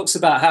Jenna talks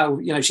about how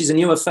she's a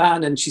newer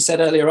fan, and she said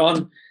earlier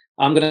on,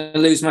 I'm going to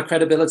lose my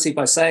credibility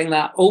by saying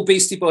that all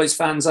Beastie Boys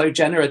fans owe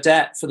Jenna a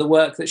debt for the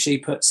work that she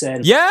puts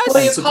in. Yes.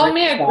 Well, you call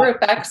me a group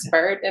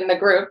expert in the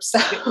group. So.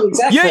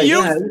 Exactly.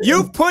 Yeah,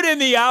 you've put in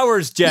the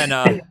hours,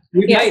 Jenna.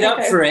 You've made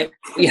up for it.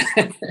 Yeah.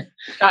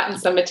 Gotten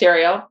some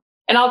material.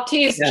 And I'll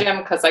tease Jim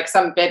because like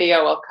some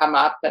video will come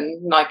up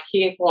and like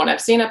he won't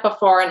have seen it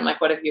before. And like,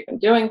 what have you been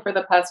doing for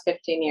the past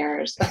 15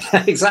 years?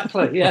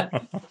 Exactly. Yeah.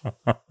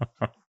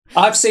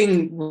 I've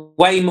seen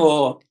way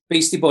more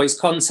Beastie Boys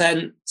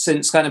content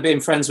since kind of being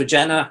friends with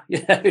Jenna.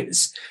 Yeah,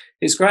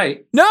 it's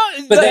great. No,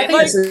 But the, the thing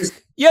like,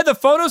 is- yeah, the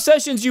photo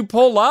sessions you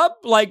pull up,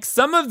 like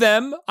some of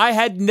them I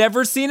had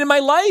never seen in my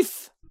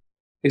life.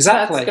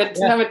 Exactly. That's good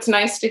to Yeah. know. It's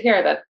nice to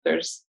hear that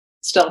there's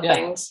still Yeah.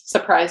 things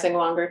surprising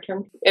longer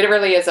term. It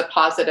really is a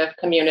positive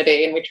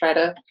community, and we try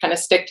to kind of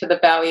stick to the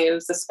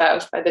values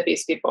espoused by the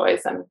Beastie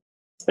Boys, and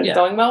it's been Yeah.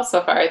 going well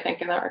so far, I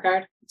think, in that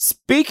regard.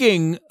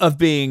 Speaking of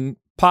being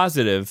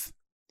positive,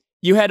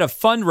 you had a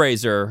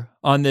fundraiser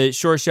on the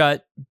Sure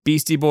Shot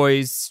Beastie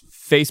Boys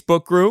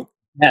Facebook group.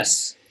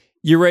 Yes.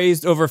 You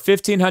raised over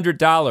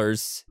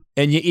 $1,500,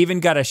 and you even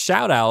got a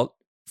shout out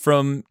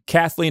from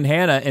Kathleen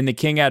Hanna and the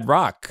King Ad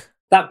Rock.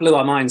 That blew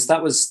our minds.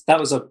 That was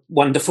a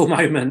wonderful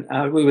moment.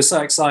 We were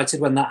so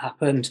excited when that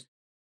happened.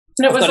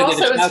 And it I've was gotta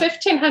give also, a it was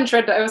shout-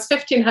 $1,500. It was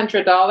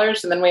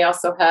 $1,500, and then we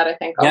also had, I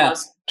think, Yeah.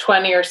 almost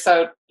 20 or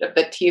so of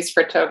the Tees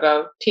for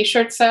Togo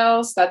T-shirt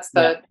sales. That's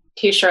the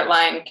T-shirt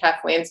line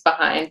Kathleen's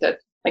behind it.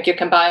 Like you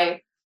can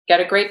get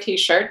a great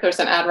T-shirt. There's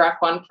an Ad Rock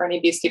one for any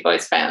Beastie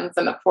Boys fans,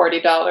 and the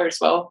 $40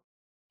 will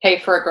pay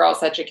for a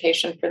girl's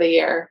education for the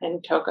year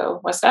in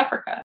Togo, West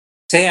Africa.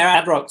 To hear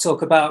Ad Rock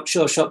talk about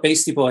Sure Shot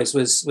Beastie Boys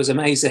was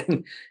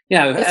amazing. You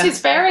know, He's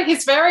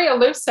very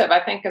elusive.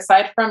 I think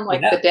aside from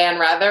like Yeah. the Dan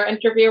Rather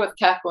interview with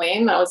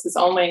Kathleen, that was his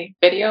only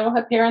video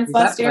appearance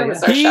last Exactly, year.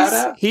 Was yeah. our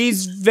shout out.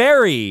 He's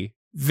very,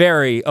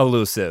 very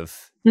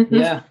elusive.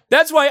 yeah.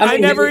 That's why I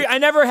mean,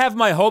 never have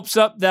my hopes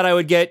up that I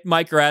would get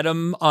Mike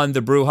Radham on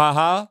the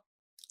Brouhaha.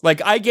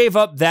 Like I gave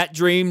up that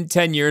dream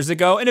 10 years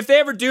ago. And if they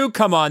ever do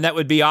come on, that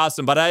would be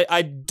awesome. But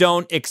I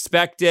don't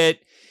expect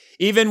it.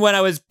 Even when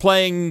I was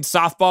playing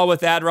softball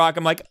with Ad Rock,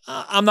 I'm like,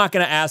 I'm not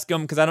going to ask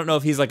him because I don't know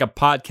if he's like a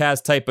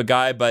podcast type of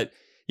guy. But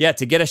yeah,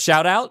 to get a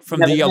shout out from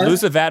the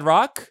elusive Ad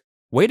Rock,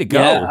 way to go.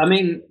 Yeah, I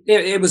mean,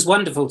 it was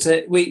wonderful.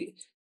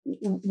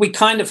 We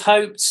kind of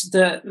hoped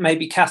that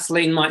maybe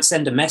Kathleen might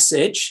send a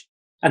message,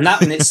 and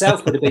that in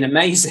itself would have been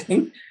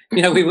amazing.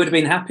 You know, we would have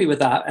been happy with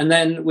that. And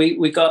then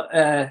we got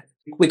a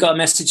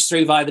message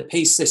through via the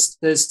Peace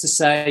Sisters to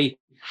say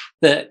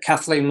that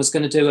Kathleen was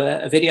going to do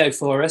a video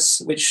for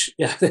us, which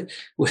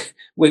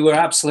we were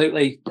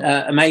absolutely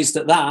amazed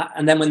at that.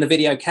 And then when the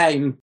video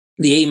came,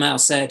 the email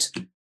said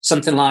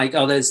something like,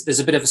 "Oh, there's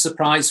a bit of a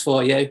surprise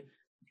for you,"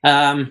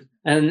 and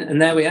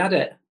there we had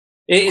it.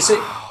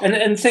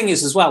 And the thing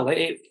is as well,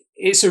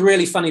 it's a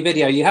really funny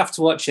video. You have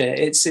to watch it.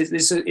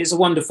 It's a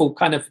wonderful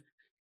kind of.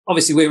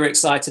 Obviously, we were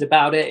excited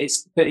about it.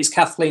 It's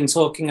Kathleen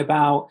talking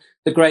about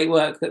the great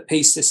work that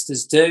Peace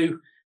Sisters do,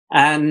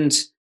 and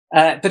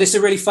but it's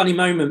a really funny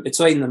moment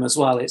between them as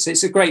well.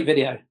 It's a great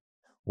video.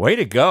 Way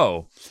to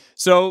go.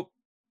 So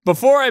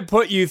before I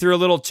put you through a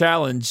little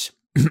challenge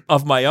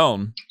of my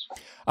own,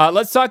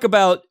 let's talk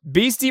about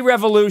Beastie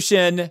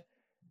Revolution,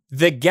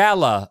 the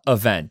gala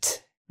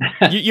event.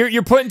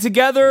 You're putting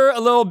together a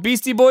little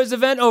Beastie Boys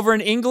event over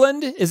in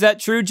England. Is that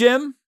true,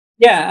 Jim?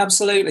 Yeah,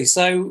 absolutely.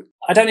 So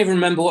I don't even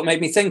remember what made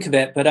me think of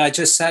it, but I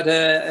just had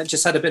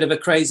a bit of a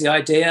crazy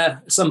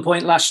idea at some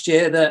point last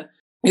year that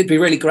it'd be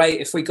really great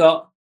if we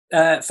got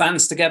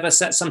fans together,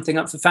 set something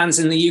up for fans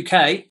in the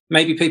UK.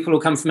 Maybe people will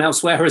come from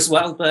elsewhere as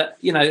well, but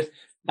you know,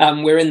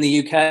 we're in the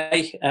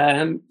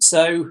UK,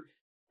 so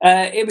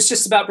it was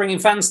just about bringing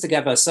fans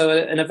together. So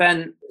an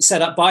event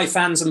set up by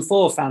fans and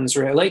for fans,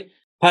 really.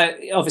 But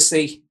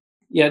obviously,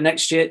 yeah,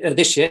 this year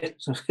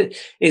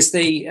is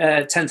the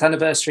 10th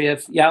anniversary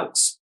of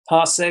Yauk's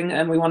passing,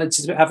 and we wanted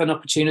to have an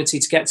opportunity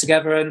to get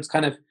together and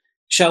kind of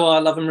show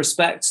our love and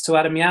respect to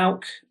Adam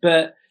Yauk,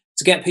 but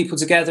to get people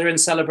together and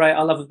celebrate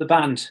our love of the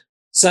band.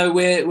 So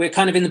we're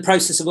kind of in the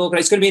process of organising.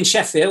 It's going to be in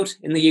Sheffield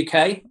in the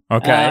UK.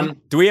 Okay.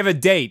 Do we have a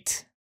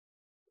date?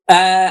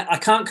 I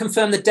can't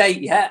confirm the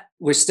date yet.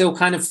 We're still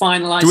kind of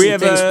finalising. Do we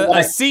have things,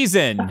 a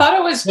season? I thought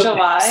it was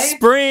July.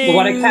 Spring, Well,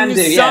 what I can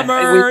do,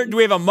 summer? Do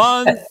we have a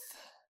month?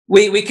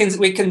 We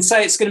can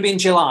say it's going to be in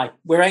July.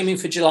 We're aiming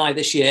for July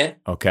this year.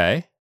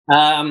 Okay.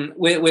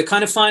 We're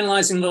kind of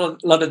finalising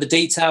a lot of the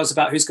details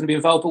about who's going to be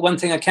involved. But one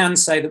thing I can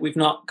say that we've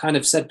not kind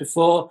of said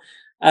before,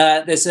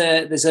 there's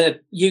a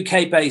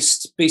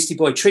UK-based Beastie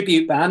Boy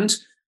tribute band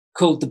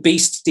called the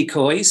Beastie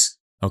Decoys.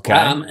 Okay.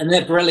 And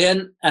they're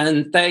brilliant.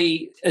 And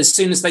they, as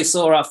soon as they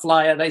saw our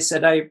flyer, they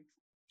said, "Hey, do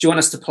you want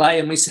us to play?"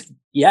 And we said,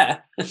 "Yeah."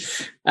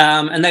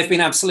 And they've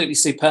been absolutely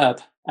superb.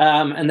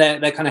 And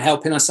they're kind of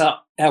helping us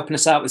out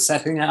with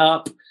setting it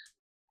up.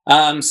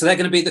 So they're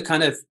going to be the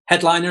kind of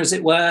headliner, as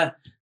it were.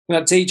 We've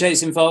got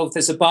DJs involved.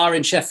 There's a bar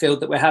in Sheffield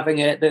that we're having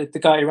it. The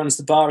guy who runs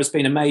the bar has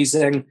been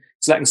amazing.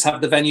 He's letting us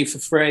have the venue for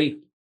free.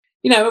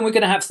 You know, and we're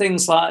going to have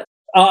things like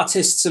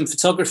artists and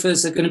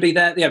photographers are going to be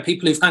there. You know,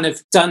 people who've kind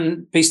of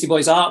done Beastie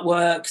Boys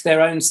artwork, their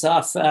own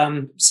stuff.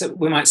 So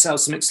we might sell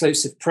some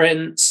exclusive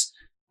prints.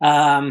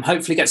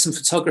 Hopefully get some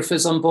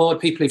photographers on board,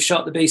 people who've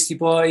shot the Beastie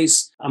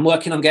Boys. I'm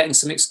working on getting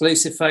some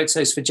exclusive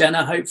photos for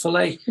Jenna,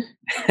 hopefully,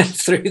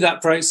 through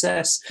that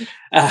process.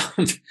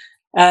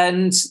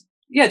 And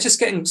yeah, just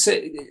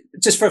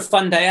for a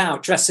fun day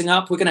out, dressing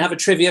up. We're going to have a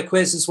trivia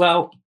quiz as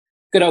well.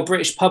 Good old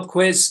British pub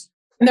quiz.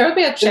 And there will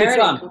be a It'll be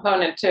charity fun.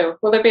 component too.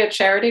 Will there be a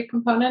charity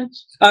component?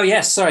 Oh,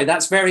 yes. Sorry.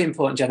 That's very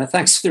important, Jenna.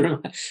 Thanks for the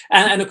reminder.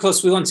 And of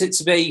course, we want it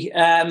to be,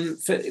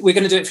 we're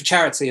going to do it for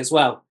charity as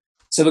well.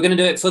 So we're going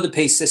to do it for the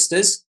Peace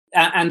Sisters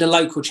and a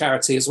local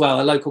charity as well,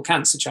 a local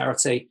cancer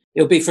charity.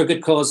 It'll be for a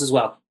good cause as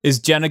well. Is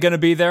Jenna going to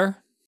be there?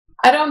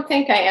 I don't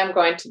think I am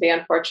going to be,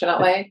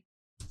 unfortunately.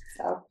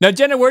 So Now,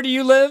 Jenna, where do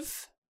you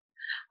live?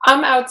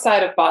 I'm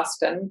outside of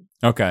Boston.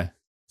 Okay.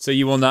 So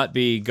you will not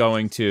be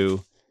going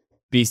to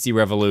Beastie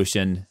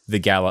Revolution, the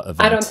gala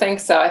event. I don't think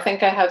so. I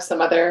think I have some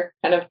other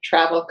kind of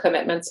travel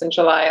commitments in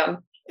July.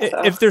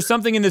 If there's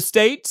something in the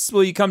States,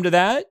 will you come to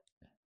that?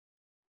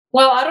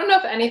 Well, I don't know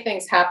if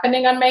anything's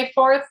happening on May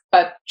 4th,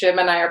 but Jim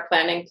and I are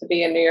planning to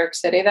be in New York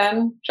City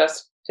then,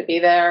 just to be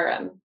there.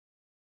 And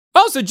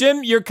Oh, so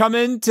Jim, you're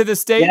coming to the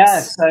States? Yeah.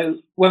 So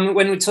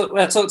when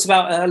I talked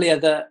about earlier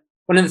that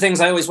one of the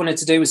things I always wanted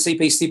to do was see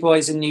Beastie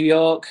Boys in New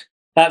York.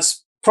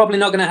 That's probably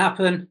not going to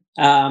happen.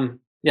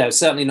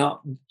 Certainly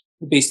not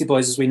the Beastie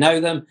Boys as we know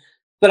them.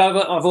 But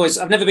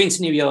I've never been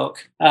to New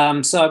York, so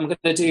I'm going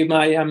to do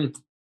my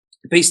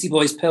Beastie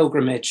Boys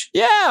pilgrimage.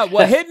 Yeah,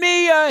 well, hit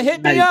me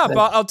up.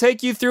 I'll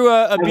take you through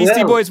a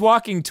Beastie Boys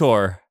walking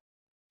tour.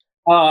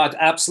 Oh, I'd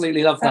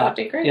absolutely love that. that would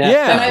be great.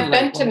 Yeah. And I've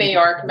been to New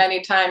York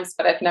many times,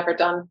 but I've never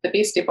done the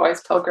Beastie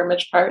Boys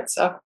pilgrimage part.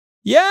 So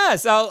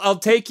Yes, I'll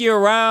take you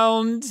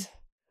around.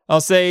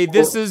 I'll say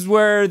this is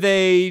where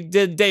they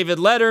did David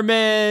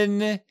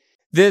Letterman.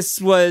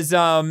 This was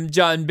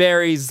John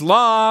Barry's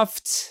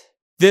loft.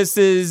 This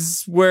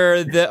is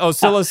where the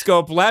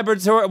oscilloscope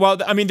laboratory. Well,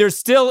 I mean, there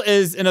still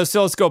is an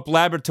oscilloscope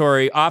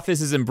laboratory.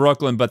 Office is in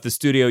Brooklyn, but the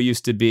studio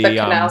used to be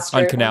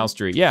on Canal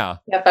Street. Yeah.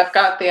 Yep, I've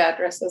got the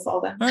addresses all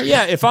done. All right,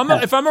 yeah. If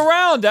I'm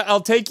around, I'll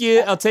take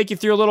you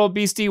through a little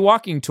Beastie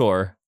walking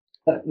tour.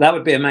 That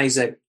would be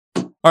amazing.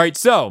 All right.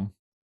 So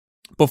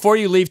before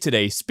you leave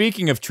today,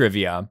 speaking of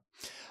trivia,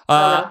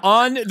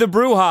 on the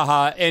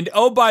Brouhaha, and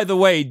oh, by the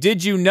way,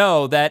 did you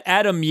know that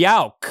Adam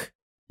Yauch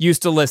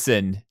used to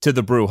listen to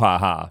the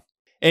Brouhaha?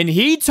 And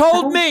he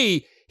told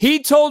me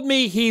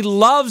he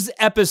loves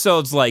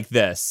episodes like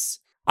this.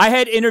 I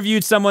had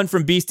interviewed someone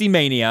from Beastie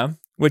Mania,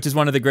 which is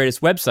one of the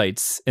greatest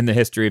websites in the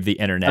history of the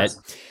internet.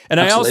 And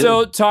I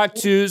also talked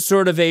to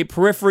sort of a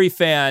periphery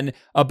fan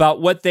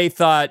about what they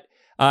thought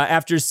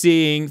after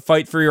seeing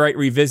Fight for Your Right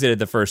Revisited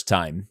the first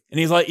time. And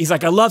he's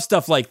like, I love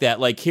stuff like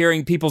that, like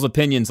hearing people's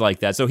opinions like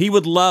that. So he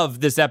would love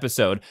this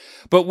episode.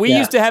 But we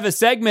used to have a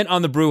segment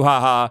on the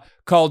Brouhaha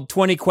called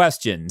 20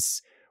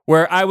 Questions,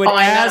 where I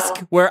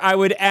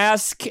would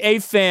ask a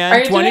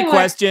fan 20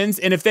 questions,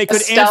 and if they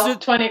could answer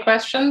 20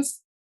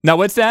 questions. Now,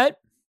 what's that?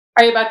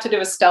 Are you about to do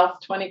a stealth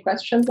 20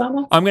 questions on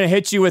them? I'm going to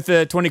hit you with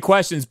the 20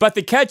 questions, but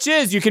the catch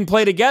is you can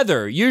play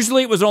together.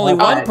 Usually it was only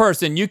one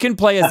person. You can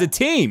play as a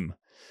team.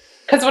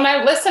 Because when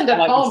I listened at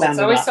home, it's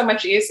always so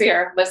much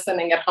easier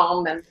listening at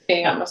home than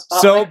being on the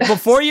spot. So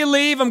before you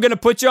leave, I'm going to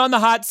put you on the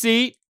hot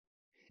seat.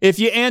 If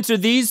you answer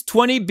these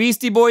 20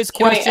 Beastie Boys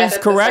questions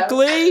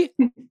correctly,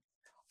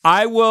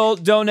 I will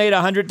donate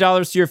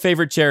 $100 to your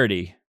favorite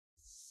charity,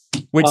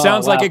 which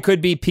sounds like it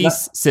could be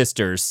Peace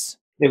Sisters.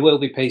 It will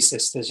be Peace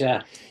Sisters,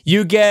 yeah.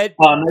 You get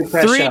no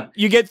pressure.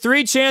 You get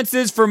 3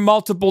 chances for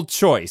multiple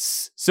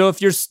choice. So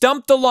if you're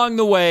stumped along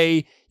the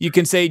way, you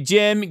can say,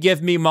 Jim,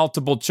 give me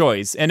multiple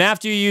choice. And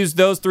after you use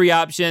those 3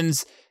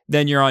 options,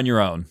 then you're on your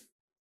own.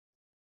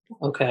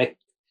 Okay.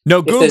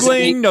 No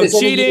Googling, no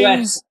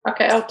cheating.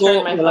 Okay, I'll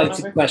turn my phone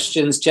related over.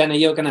 questions, Jenna,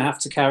 you're going to have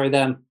to carry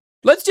them.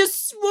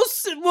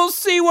 We'll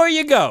see where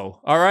you go.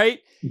 All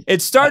right.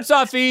 It starts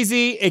off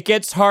easy. It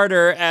gets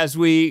harder as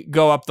we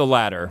go up the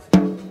ladder.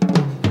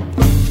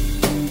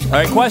 All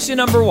right. Question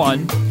number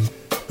 1.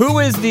 Who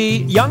is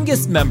the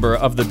youngest member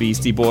of the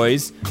Beastie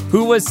Boys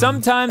who was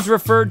sometimes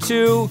referred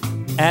to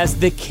as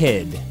the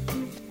Kid?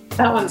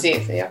 That one's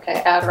easy.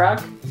 Okay, Ad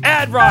Rock.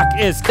 Ad Rock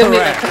is Didn't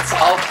even correct.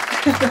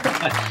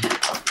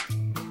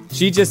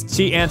 consult.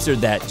 She answered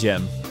that,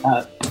 Jim.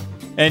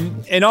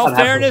 And in all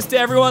fairness to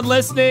everyone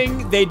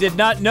listening, they did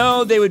not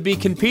know they would be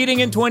competing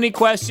in 20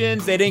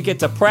 questions. They didn't get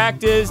to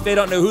practice. They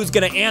don't know who's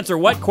going to answer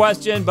what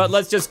question, but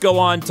let's just go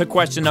on to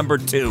question number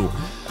 2.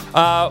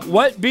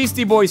 What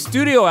Beastie Boys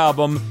studio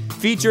album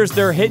features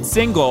their hit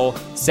single,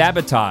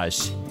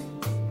 Sabotage?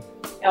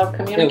 Ill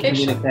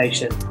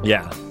Communication.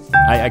 Yeah,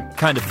 I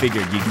kind of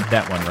figured you'd get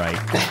that one right.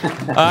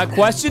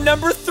 Question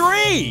number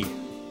 3.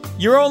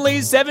 You're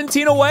only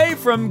 17 away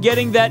from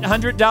getting that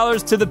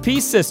 $100 to the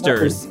Peace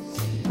Sisters.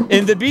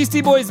 In the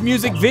Beastie Boys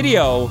music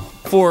video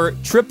for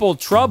Triple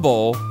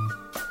Trouble,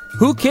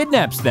 who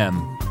kidnaps them?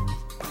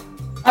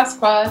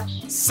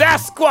 Sasquatch.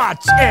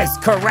 Sasquatch is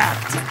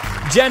correct.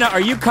 Jenna,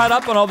 are you caught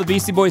up on all the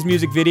Beastie Boys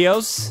music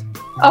videos?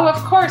 Oh, of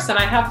course. And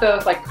I have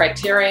those like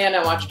Criterion.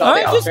 I watched all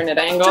the alternate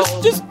angles.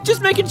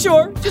 Just making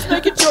sure. Just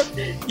making sure.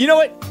 You know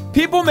what?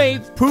 People may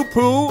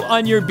poo-poo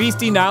on your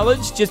Beastie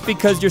knowledge just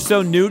because you're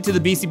so new to the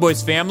Beastie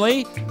Boys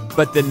family,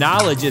 but the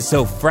knowledge is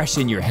so fresh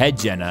in your head,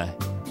 Jenna.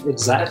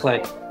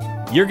 Exactly.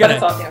 You're gonna.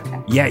 But it's all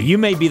okay. Yeah, you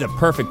may be the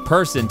perfect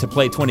person to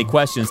play 20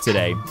 questions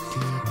today.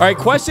 All right,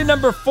 question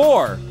number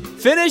 4.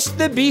 Finish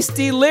the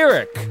Beastie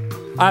lyric.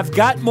 I've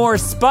got more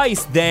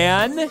spice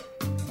than.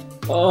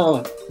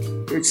 Oh,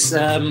 it's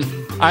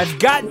I've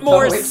got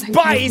more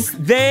spice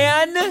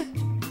than.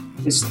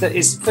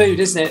 It's food,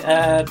 isn't it?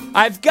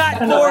 I've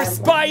got more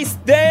spice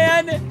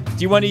than. Do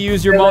you want to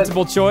use your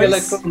multiple choice?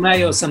 Villa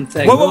Gourmet or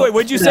something. Wait.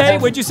 What'd you say?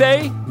 What'd you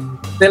say?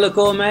 Villa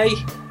Gourmet?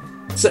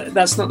 So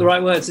that's not the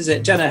right words, is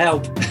it? Jenna,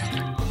 help.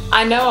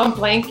 I know I'm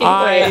blanking.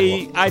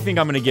 I think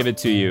I'm going to give it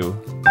to you.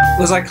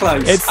 Was I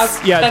close? It's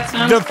that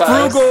sounds the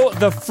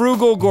close.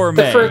 frugal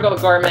gourmet. The Frugal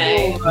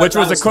Gourmet. Which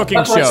was a cooking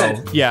that's what I show.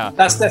 said. Yeah.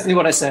 That's definitely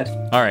what I said.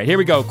 All right, here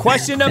we go.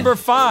 Question number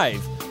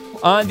 5.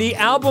 On the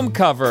album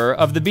cover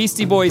of the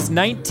Beastie Boys'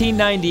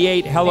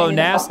 1998 Hello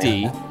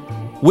Nasty,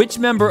 which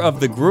member of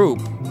the group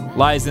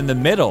lies in the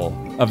middle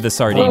of the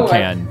sardine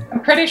can?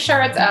 I'm pretty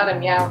sure it's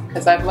Adam Yao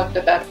because I've looked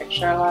at that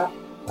picture a lot.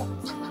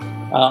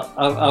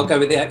 I'll go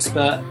with the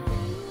expert.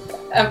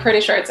 I'm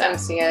pretty sure it's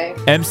MCA.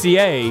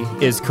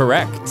 MCA is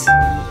correct.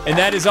 And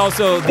that is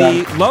also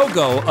the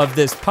logo of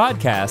this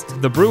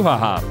podcast, the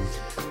Brouhaha.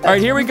 All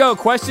right, here we go.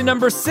 Question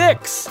number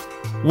 6.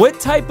 What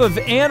type of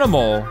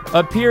animal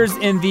appears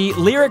in the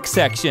lyric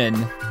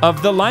section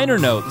of the liner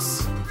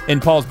notes in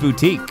Paul's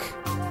Boutique?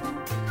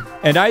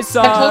 And I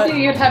saw... I told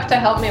you you'd have to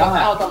help me with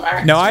album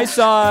art. No, I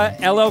saw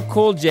LL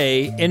Cool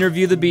J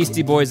interview the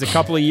Beastie Boys a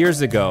couple of years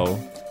ago.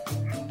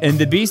 And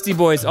the Beastie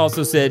Boys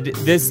also said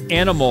this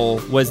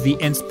animal was the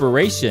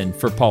inspiration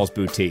for Paul's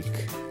Boutique.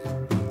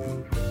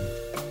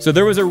 So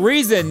there was a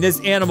reason this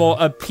animal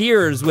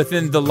appears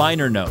within the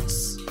liner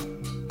notes.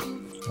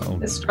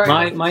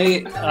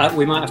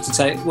 We might have to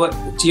take. What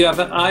do you have?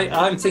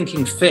 I'm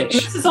thinking fish.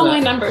 This is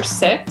only number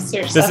 6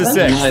 or 7. This is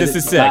 6. No, this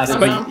is 6.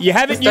 But you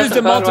haven't used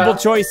a multiple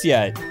choice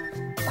yet.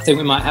 I think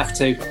we might have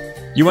to.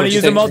 You want to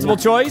use a multiple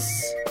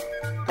choice?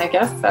 I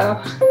guess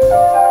so.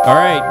 All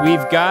right,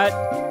 we've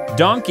got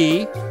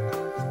donkey,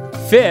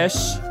 fish,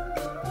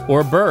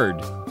 or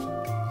bird.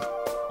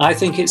 I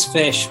think it's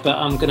fish, but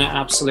I'm going to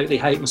absolutely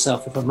hate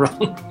myself if I'm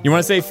wrong. You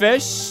want to say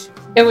fish?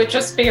 It would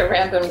just be a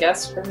random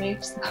guess for me.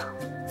 So.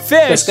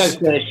 Fish. Let's go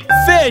fish.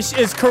 Fish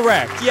is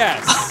correct,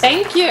 yes.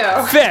 Thank you.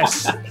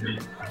 Fish.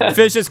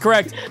 Fish is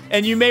correct.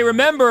 And you may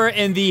remember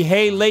in the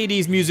Hey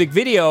Ladies music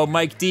video,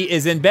 Mike D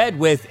is in bed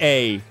with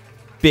a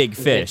big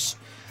fish.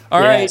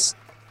 All right.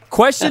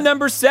 Question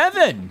number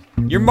 7.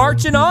 You're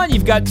marching on.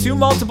 You've got 2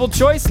 multiple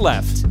choice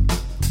left.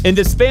 In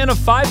the span of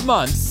 5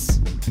 months,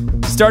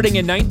 starting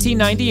in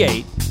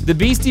 1998, the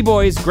Beastie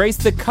Boys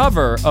graced the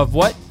cover of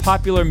what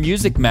popular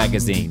music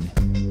magazine?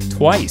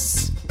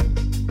 Twice.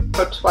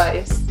 Oh,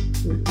 twice.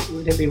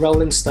 Would it be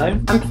Rolling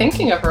Stone? I'm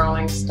thinking of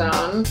Rolling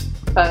Stone,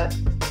 but...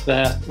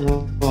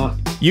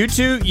 You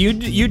two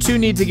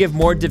need to give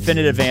more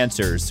definitive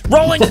answers.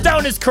 Rolling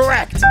Stone is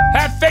correct.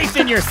 Have faith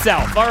in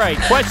yourself. All right,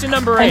 question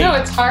number 8. I know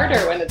it's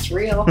harder when it's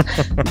real.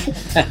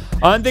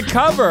 On the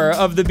cover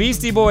of the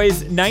Beastie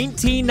Boys'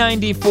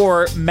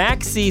 1994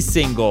 maxi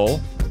single,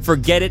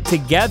 Forget It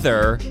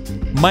Together,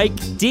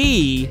 Mike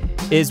D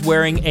is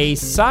wearing a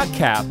sock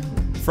cap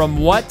from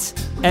what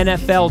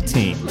NFL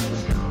team?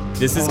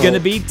 This is going to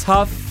be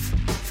tough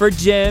for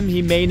Jim.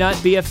 He may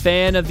not be a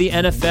fan of the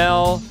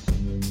NFL.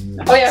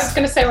 Oh yeah, I was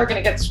going to say we're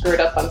going to get screwed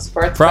up on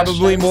sports.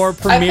 Probably questions. more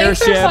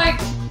Premiership. I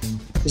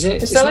think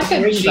is there like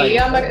a G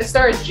on the? Is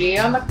there a G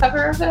on the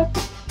cover of it?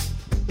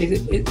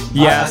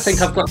 Yes. I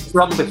think I've got it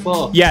wrong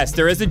before. Yes,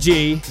 there is a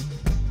G.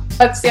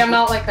 Let's see. I'm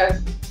not like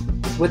a.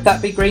 Would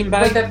that be Green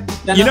Bay?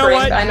 You know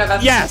what? I know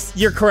that's. Yes,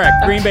 you're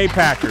correct. Green Bay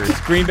Packers.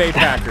 Green Bay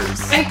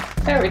Packers.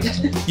 There we go.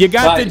 You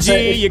got the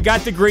G. You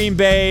got the Green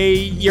Bay.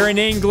 You're in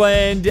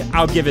England.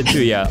 I'll give it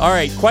to you. All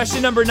right.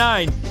 Question number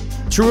 9.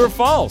 True or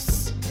false?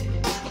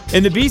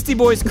 In the Beastie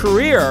Boys'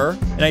 career,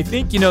 and I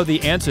think you know the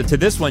answer to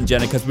this one,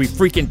 Jenna, because we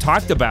freaking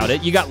talked about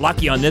it. You got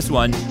lucky on this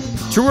one.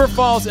 True or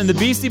false? In the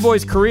Beastie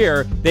Boys'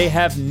 career, they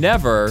have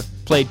never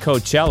played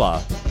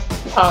Coachella.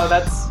 Oh,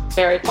 that's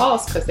very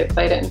false because they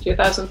played it in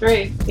 2003.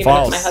 Even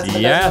False. If my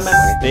husband Yes, has no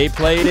memory. they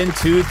played in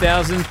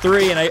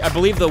 2003, and I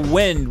believe the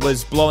wind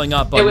was blowing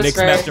up on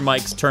Mixmaster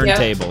Mike's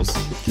turntables.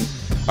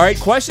 Yep. All right,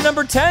 question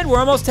number 10. We're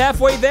almost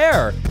halfway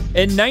there.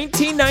 In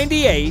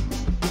 1998,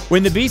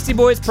 when the Beastie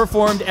Boys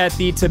performed at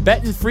the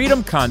Tibetan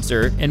Freedom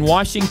Concert in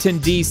Washington,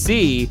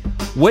 D.C.,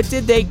 what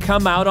did they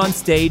come out on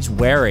stage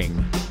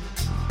wearing?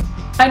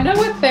 I know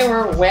what they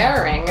were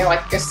wearing,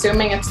 like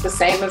assuming it's the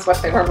same as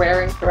what they were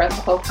wearing throughout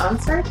the whole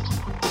concert.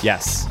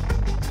 Yes.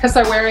 Because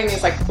they're wearing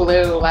these like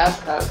blue lab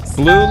coats.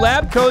 Blue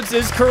lab coats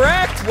is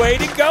correct. Way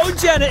to go,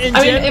 Jenna and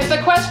Jim. I mean, if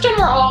the questions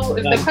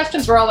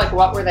were all like,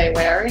 what were they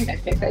wearing? I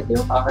think I do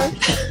all right.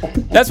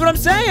 That's what I'm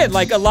saying.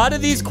 Like a lot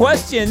of these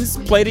questions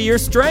play to your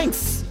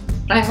strengths.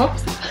 I hope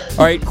so.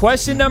 All right,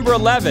 question number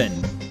 11.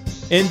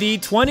 In the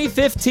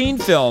 2015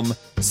 film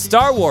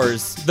Star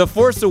Wars: The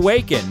Force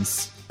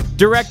Awakens,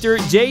 director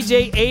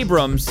J.J.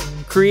 Abrams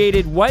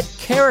created what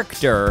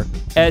character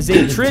as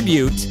a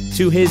tribute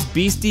to his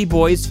Beastie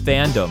Boys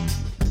fandom?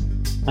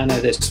 I know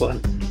this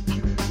one.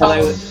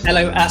 Hello,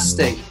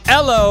 Asti.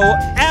 Hello,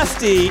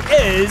 Asti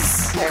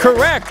is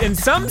correct. And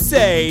some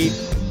say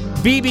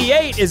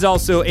BB-8 is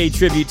also a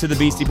tribute to the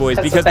Beastie Boys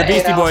because the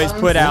Beastie Boys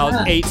put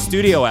out 8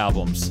 studio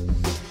albums.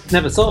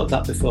 Never thought of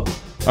that before.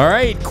 All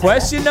right,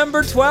 question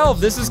number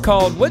 12. This is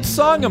called What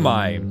Song Am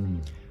I?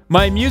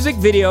 My music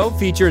video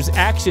features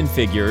action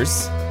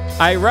figures.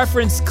 I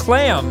reference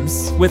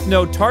clams with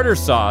no tartar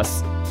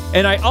sauce.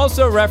 And I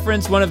also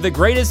reference one of the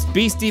greatest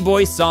Beastie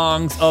Boys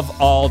songs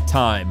of all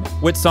time.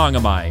 What song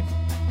am I?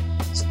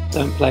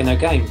 Don't Play No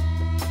Game.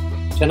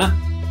 Jenna?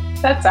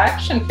 That's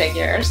action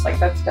figures. Like,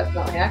 that's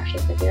definitely action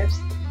figures.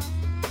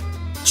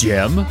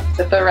 Jim? Is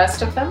it the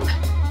rest of them?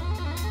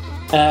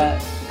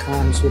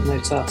 Clams with no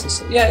tartar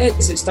sauce. Yeah,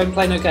 it's Don't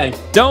Play No Game.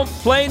 Don't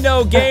play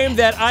no game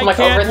that I Like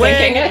can't win.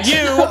 overthinking it.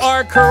 You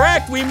are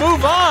correct. We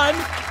move on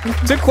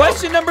to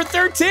question number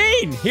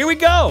 13. Here we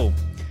go.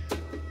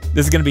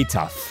 This is going to be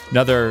tough.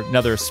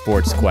 Another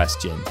sports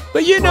question.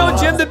 But you know,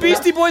 Jim, the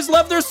Beastie Boys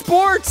love their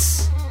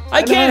sports.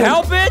 I can't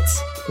help it.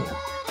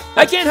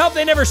 I can't help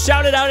they never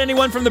shouted out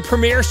anyone from the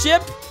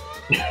premiership.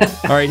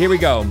 All right, here we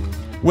go.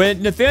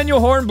 When Nathaniel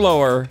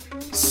Hornblower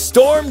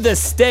stormed the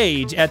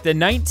stage at the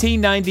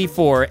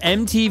 1994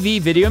 MTV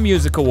Video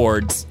Music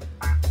Awards,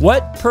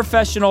 what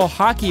professional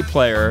hockey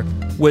player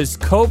was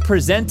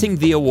co-presenting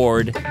the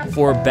award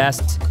for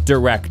Best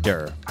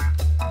Director?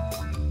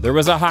 There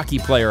was a hockey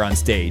player on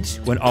stage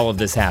when all of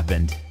this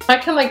happened. I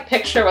can like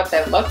picture what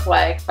they look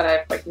like, but I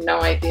have like no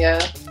idea.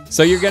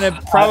 So you're gonna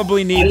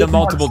probably need the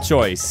multiple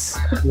choice.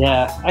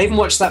 Yeah, I even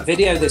watched that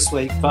video this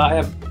week, but I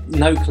have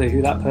no clue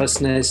who that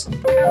person is.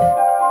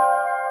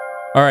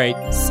 All right,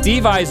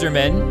 Steve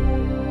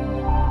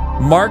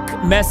Yzerman, Mark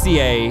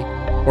Messier,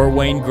 or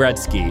Wayne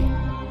Gretzky?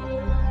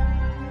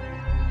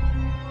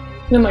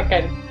 I'm like,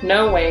 I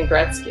know Wayne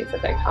Gretzky's a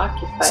big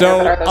hockey player. So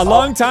but are those a all-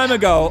 long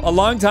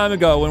time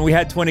ago, when we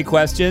had 20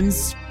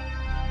 questions,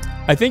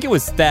 I think it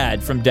was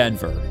Thad from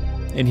Denver,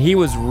 and he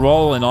was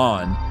rolling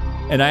on,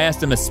 and I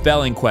asked him a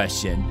spelling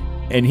question,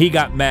 and he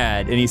got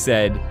mad, and he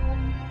said,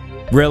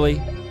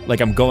 "Really? Like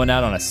I'm going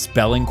out on a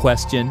spelling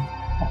question?"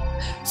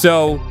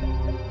 So,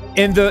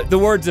 in the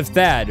words of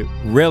Thad,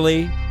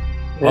 really?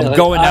 I'm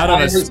going out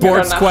on a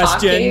sports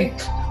question.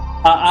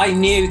 I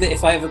knew that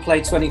if I ever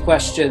played 20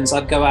 questions,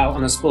 I'd go out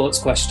on a sports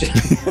question.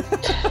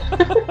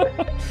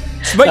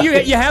 But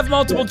you have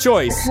multiple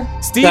choice.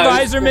 Steve No.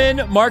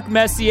 Yzerman, Mark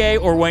Messier,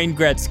 or Wayne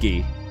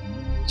Gretzky?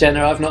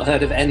 Jenna, I've not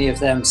heard of any of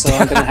them, so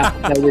I'm going to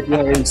have to go with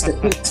your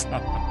instinct.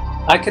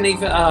 I can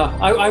even...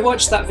 I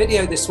watched that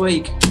video this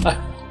week.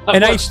 I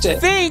watched it.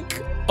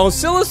 think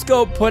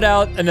Oscilloscope put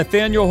out a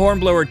Nathaniel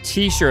Hornblower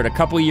t-shirt a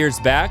couple years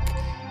back,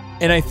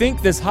 and I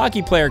think this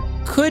hockey player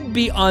could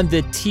be on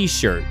the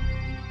t-shirt.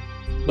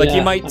 Like Yeah,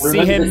 you might I see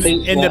remember him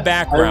the- in yeah, the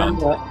background.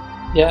 I remember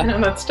that. Yeah.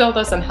 And that still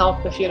doesn't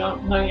help if you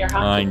don't know your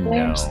hockey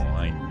players.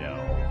 I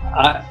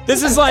know.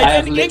 This This is like, I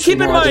have and literally keep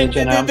in no idea, mind,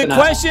 Jenna. I'm the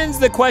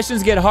gonna-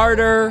 questions get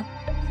harder.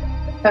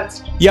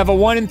 That's. You have a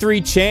 1 in 3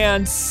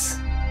 chance.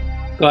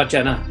 Go on,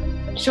 Jenna.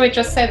 Should we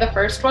just say the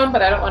first one?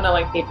 But I don't want to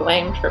like be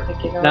blamed for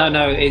picking it up.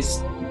 No,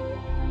 it's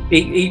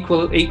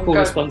equal Okay.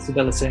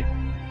 responsibility.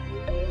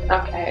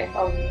 Okay,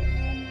 I'll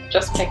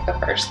just pick the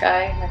first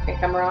guy. I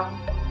think I'm wrong.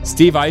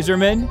 Steve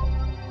Yzerman,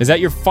 is that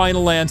your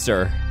final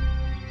answer?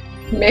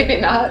 Maybe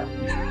not.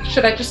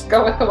 Should I just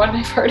go with the one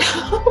I've heard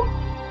of?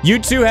 You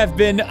two have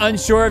been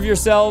unsure of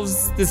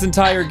yourselves this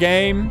entire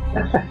game,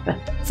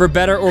 for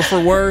better or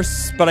for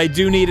worse, but I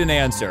do need an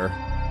answer.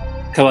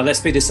 Come on, let's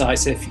be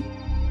decisive.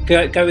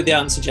 Go with the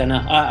answer,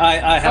 Jenna.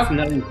 I have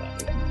Okay. no...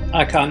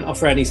 I can't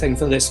offer anything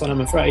for this one,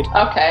 I'm afraid.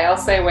 Okay, I'll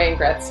say Wayne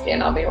Gretzky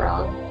and I'll be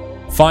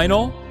wrong.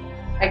 Final?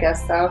 I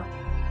guess so.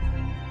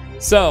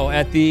 So,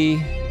 at the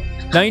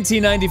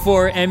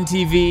 1994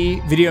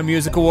 MTV Video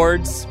Music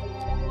Awards,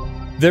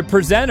 the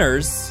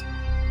presenters,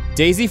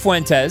 Daisy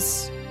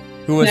Fuentes,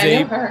 who was Yeah, I a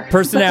knew her.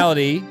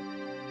 personality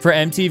for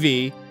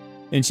MTV,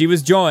 and she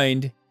was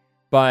joined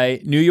by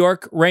New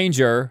York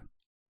Ranger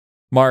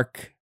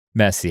Mark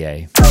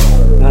Messier.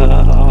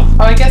 Oh,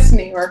 I guess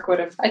New York would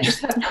have. I just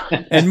had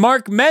no. And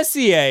Mark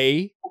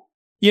Messier,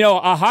 you know,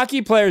 a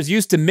hockey player's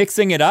used to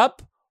mixing it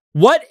up.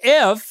 What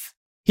if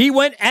he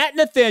went at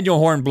Nathaniel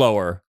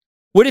Hornblower?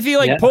 What if he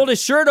pulled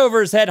his shirt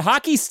over his head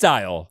hockey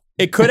style?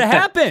 It could have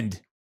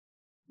happened.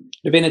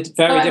 It'd been a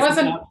very Well, it different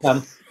wasn't-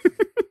 outcome.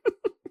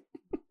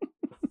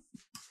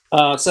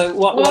 So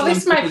what? Well, what at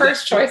least number my did you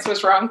first get? choice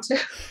was wrong too.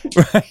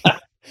 Right.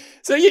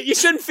 So you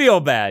shouldn't feel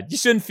bad. You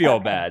shouldn't feel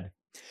bad.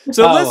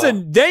 So Oh,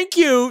 listen, thank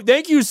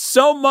you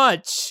so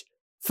much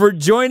for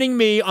joining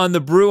me on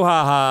the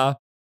Brouhaha.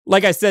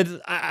 Like I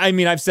said, I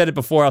mean, I've said it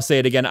before, I'll say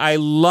it again. I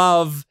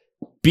love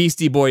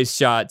Beastie Boys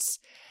shots.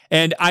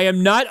 And I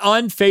am not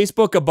on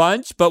Facebook a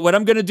bunch, but what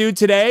I'm going to do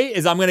today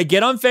is I'm going to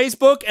get on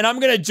Facebook and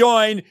I'm going to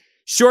join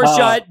Short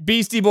Shot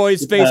Beastie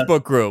Boys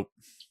Facebook group.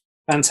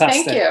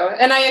 Fantastic. Thank you.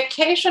 And I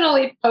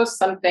occasionally post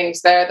some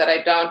things there that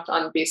I don't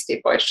on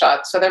Beastie Boy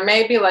shots. So there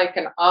may be like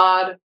an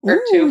odd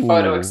or two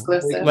photo Ooh.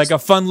 exclusives. Like a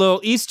fun little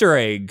Easter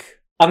egg.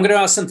 I'm going to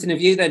ask something of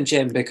you then,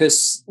 Jim,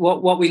 because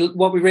what we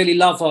really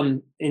love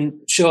in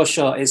Sure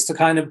Shot is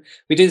to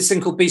we do this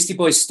thing called Beastie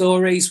Boys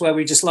Stories, where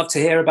we just love to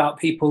hear about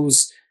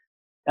people's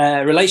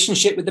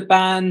relationship with the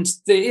band.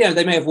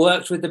 They may have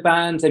worked with the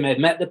band, they may have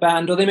met the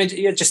band, or they may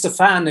you're just a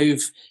fan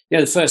who've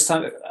the first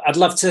time. I'd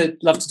love to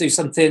do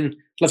something.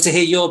 Love to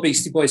hear your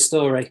Beastie Boys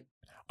story.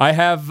 I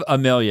have a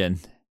million.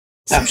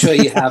 I'm sure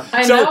you have.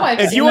 I know.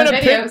 I've seen the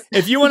videos.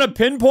 If you want to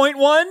pinpoint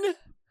one,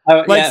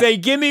 say,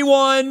 give me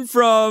one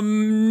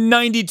from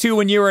 92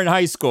 when you were in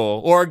high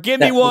school, or give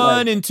me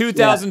one in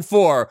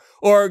 2004,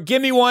 or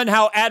give me one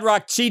how Ad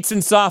Rock cheats in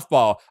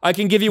softball. I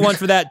can give you one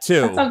for that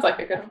too. That sounds like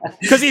a good one.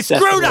 Because he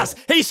screwed us.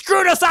 He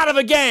screwed us out of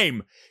a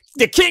game.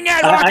 The King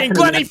Ad Rock and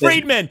Glennie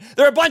Friedman.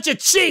 They're a bunch of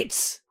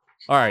cheats.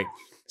 All right.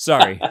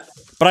 Sorry.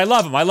 But I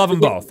love them. I love them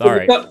both. All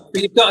right.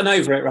 You've gotten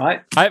over it,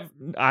 right?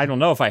 I don't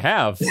know if I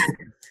have.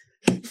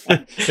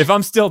 If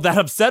I'm still that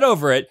upset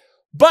over it.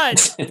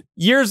 But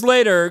years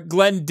later,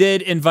 Glenn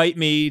did invite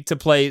me to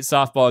play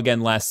softball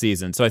again last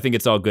season. So I think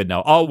it's all good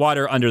now. All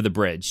water under the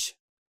bridge.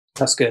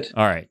 That's good.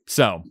 All right.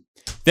 So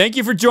thank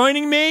you for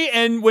joining me.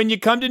 And when you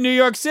come to New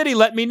York City,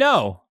 let me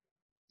know.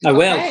 I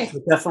will.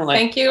 Definitely.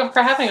 Thank you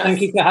for having us.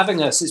 Thank you for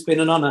having us. It's been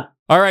an honor.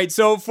 All right.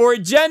 So for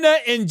Jenna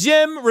and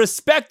Jim,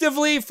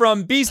 respectively,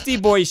 from Beastie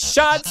Boys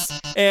Shots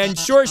and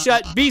Sure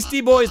Shot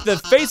Beastie Boys, the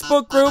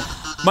Facebook group,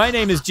 my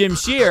name is Jim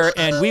Shear,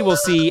 and we will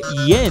see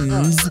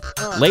Yins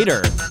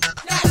later.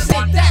 That's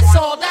it,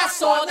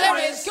 that's all there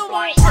is. Come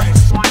on.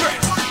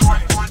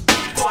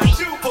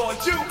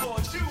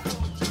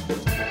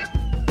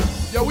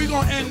 Yo, we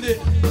gonna end it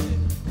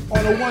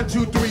on a 1,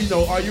 2, 3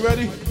 note. Are you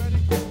ready?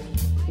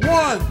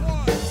 1,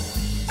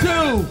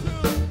 2,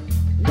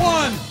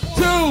 1,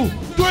 2,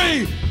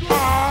 3.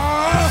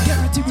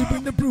 Guarantee we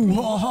bring the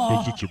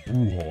brouhaha.